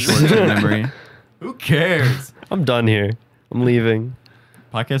cares? Mr. Short-term memory. Who cares? I'm done here. I'm leaving.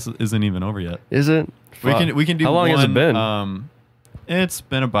 Podcast isn't even over yet. Is it? We Fuck. can do. How long has it been? It's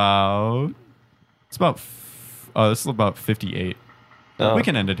been about. This is about 58. Oh. We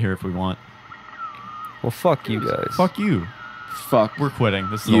can end it here if we want. Well, fuck you guys. Fuck you. Fuck We're quitting.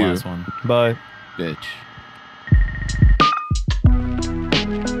 This is You. the last one. Bye. bitch.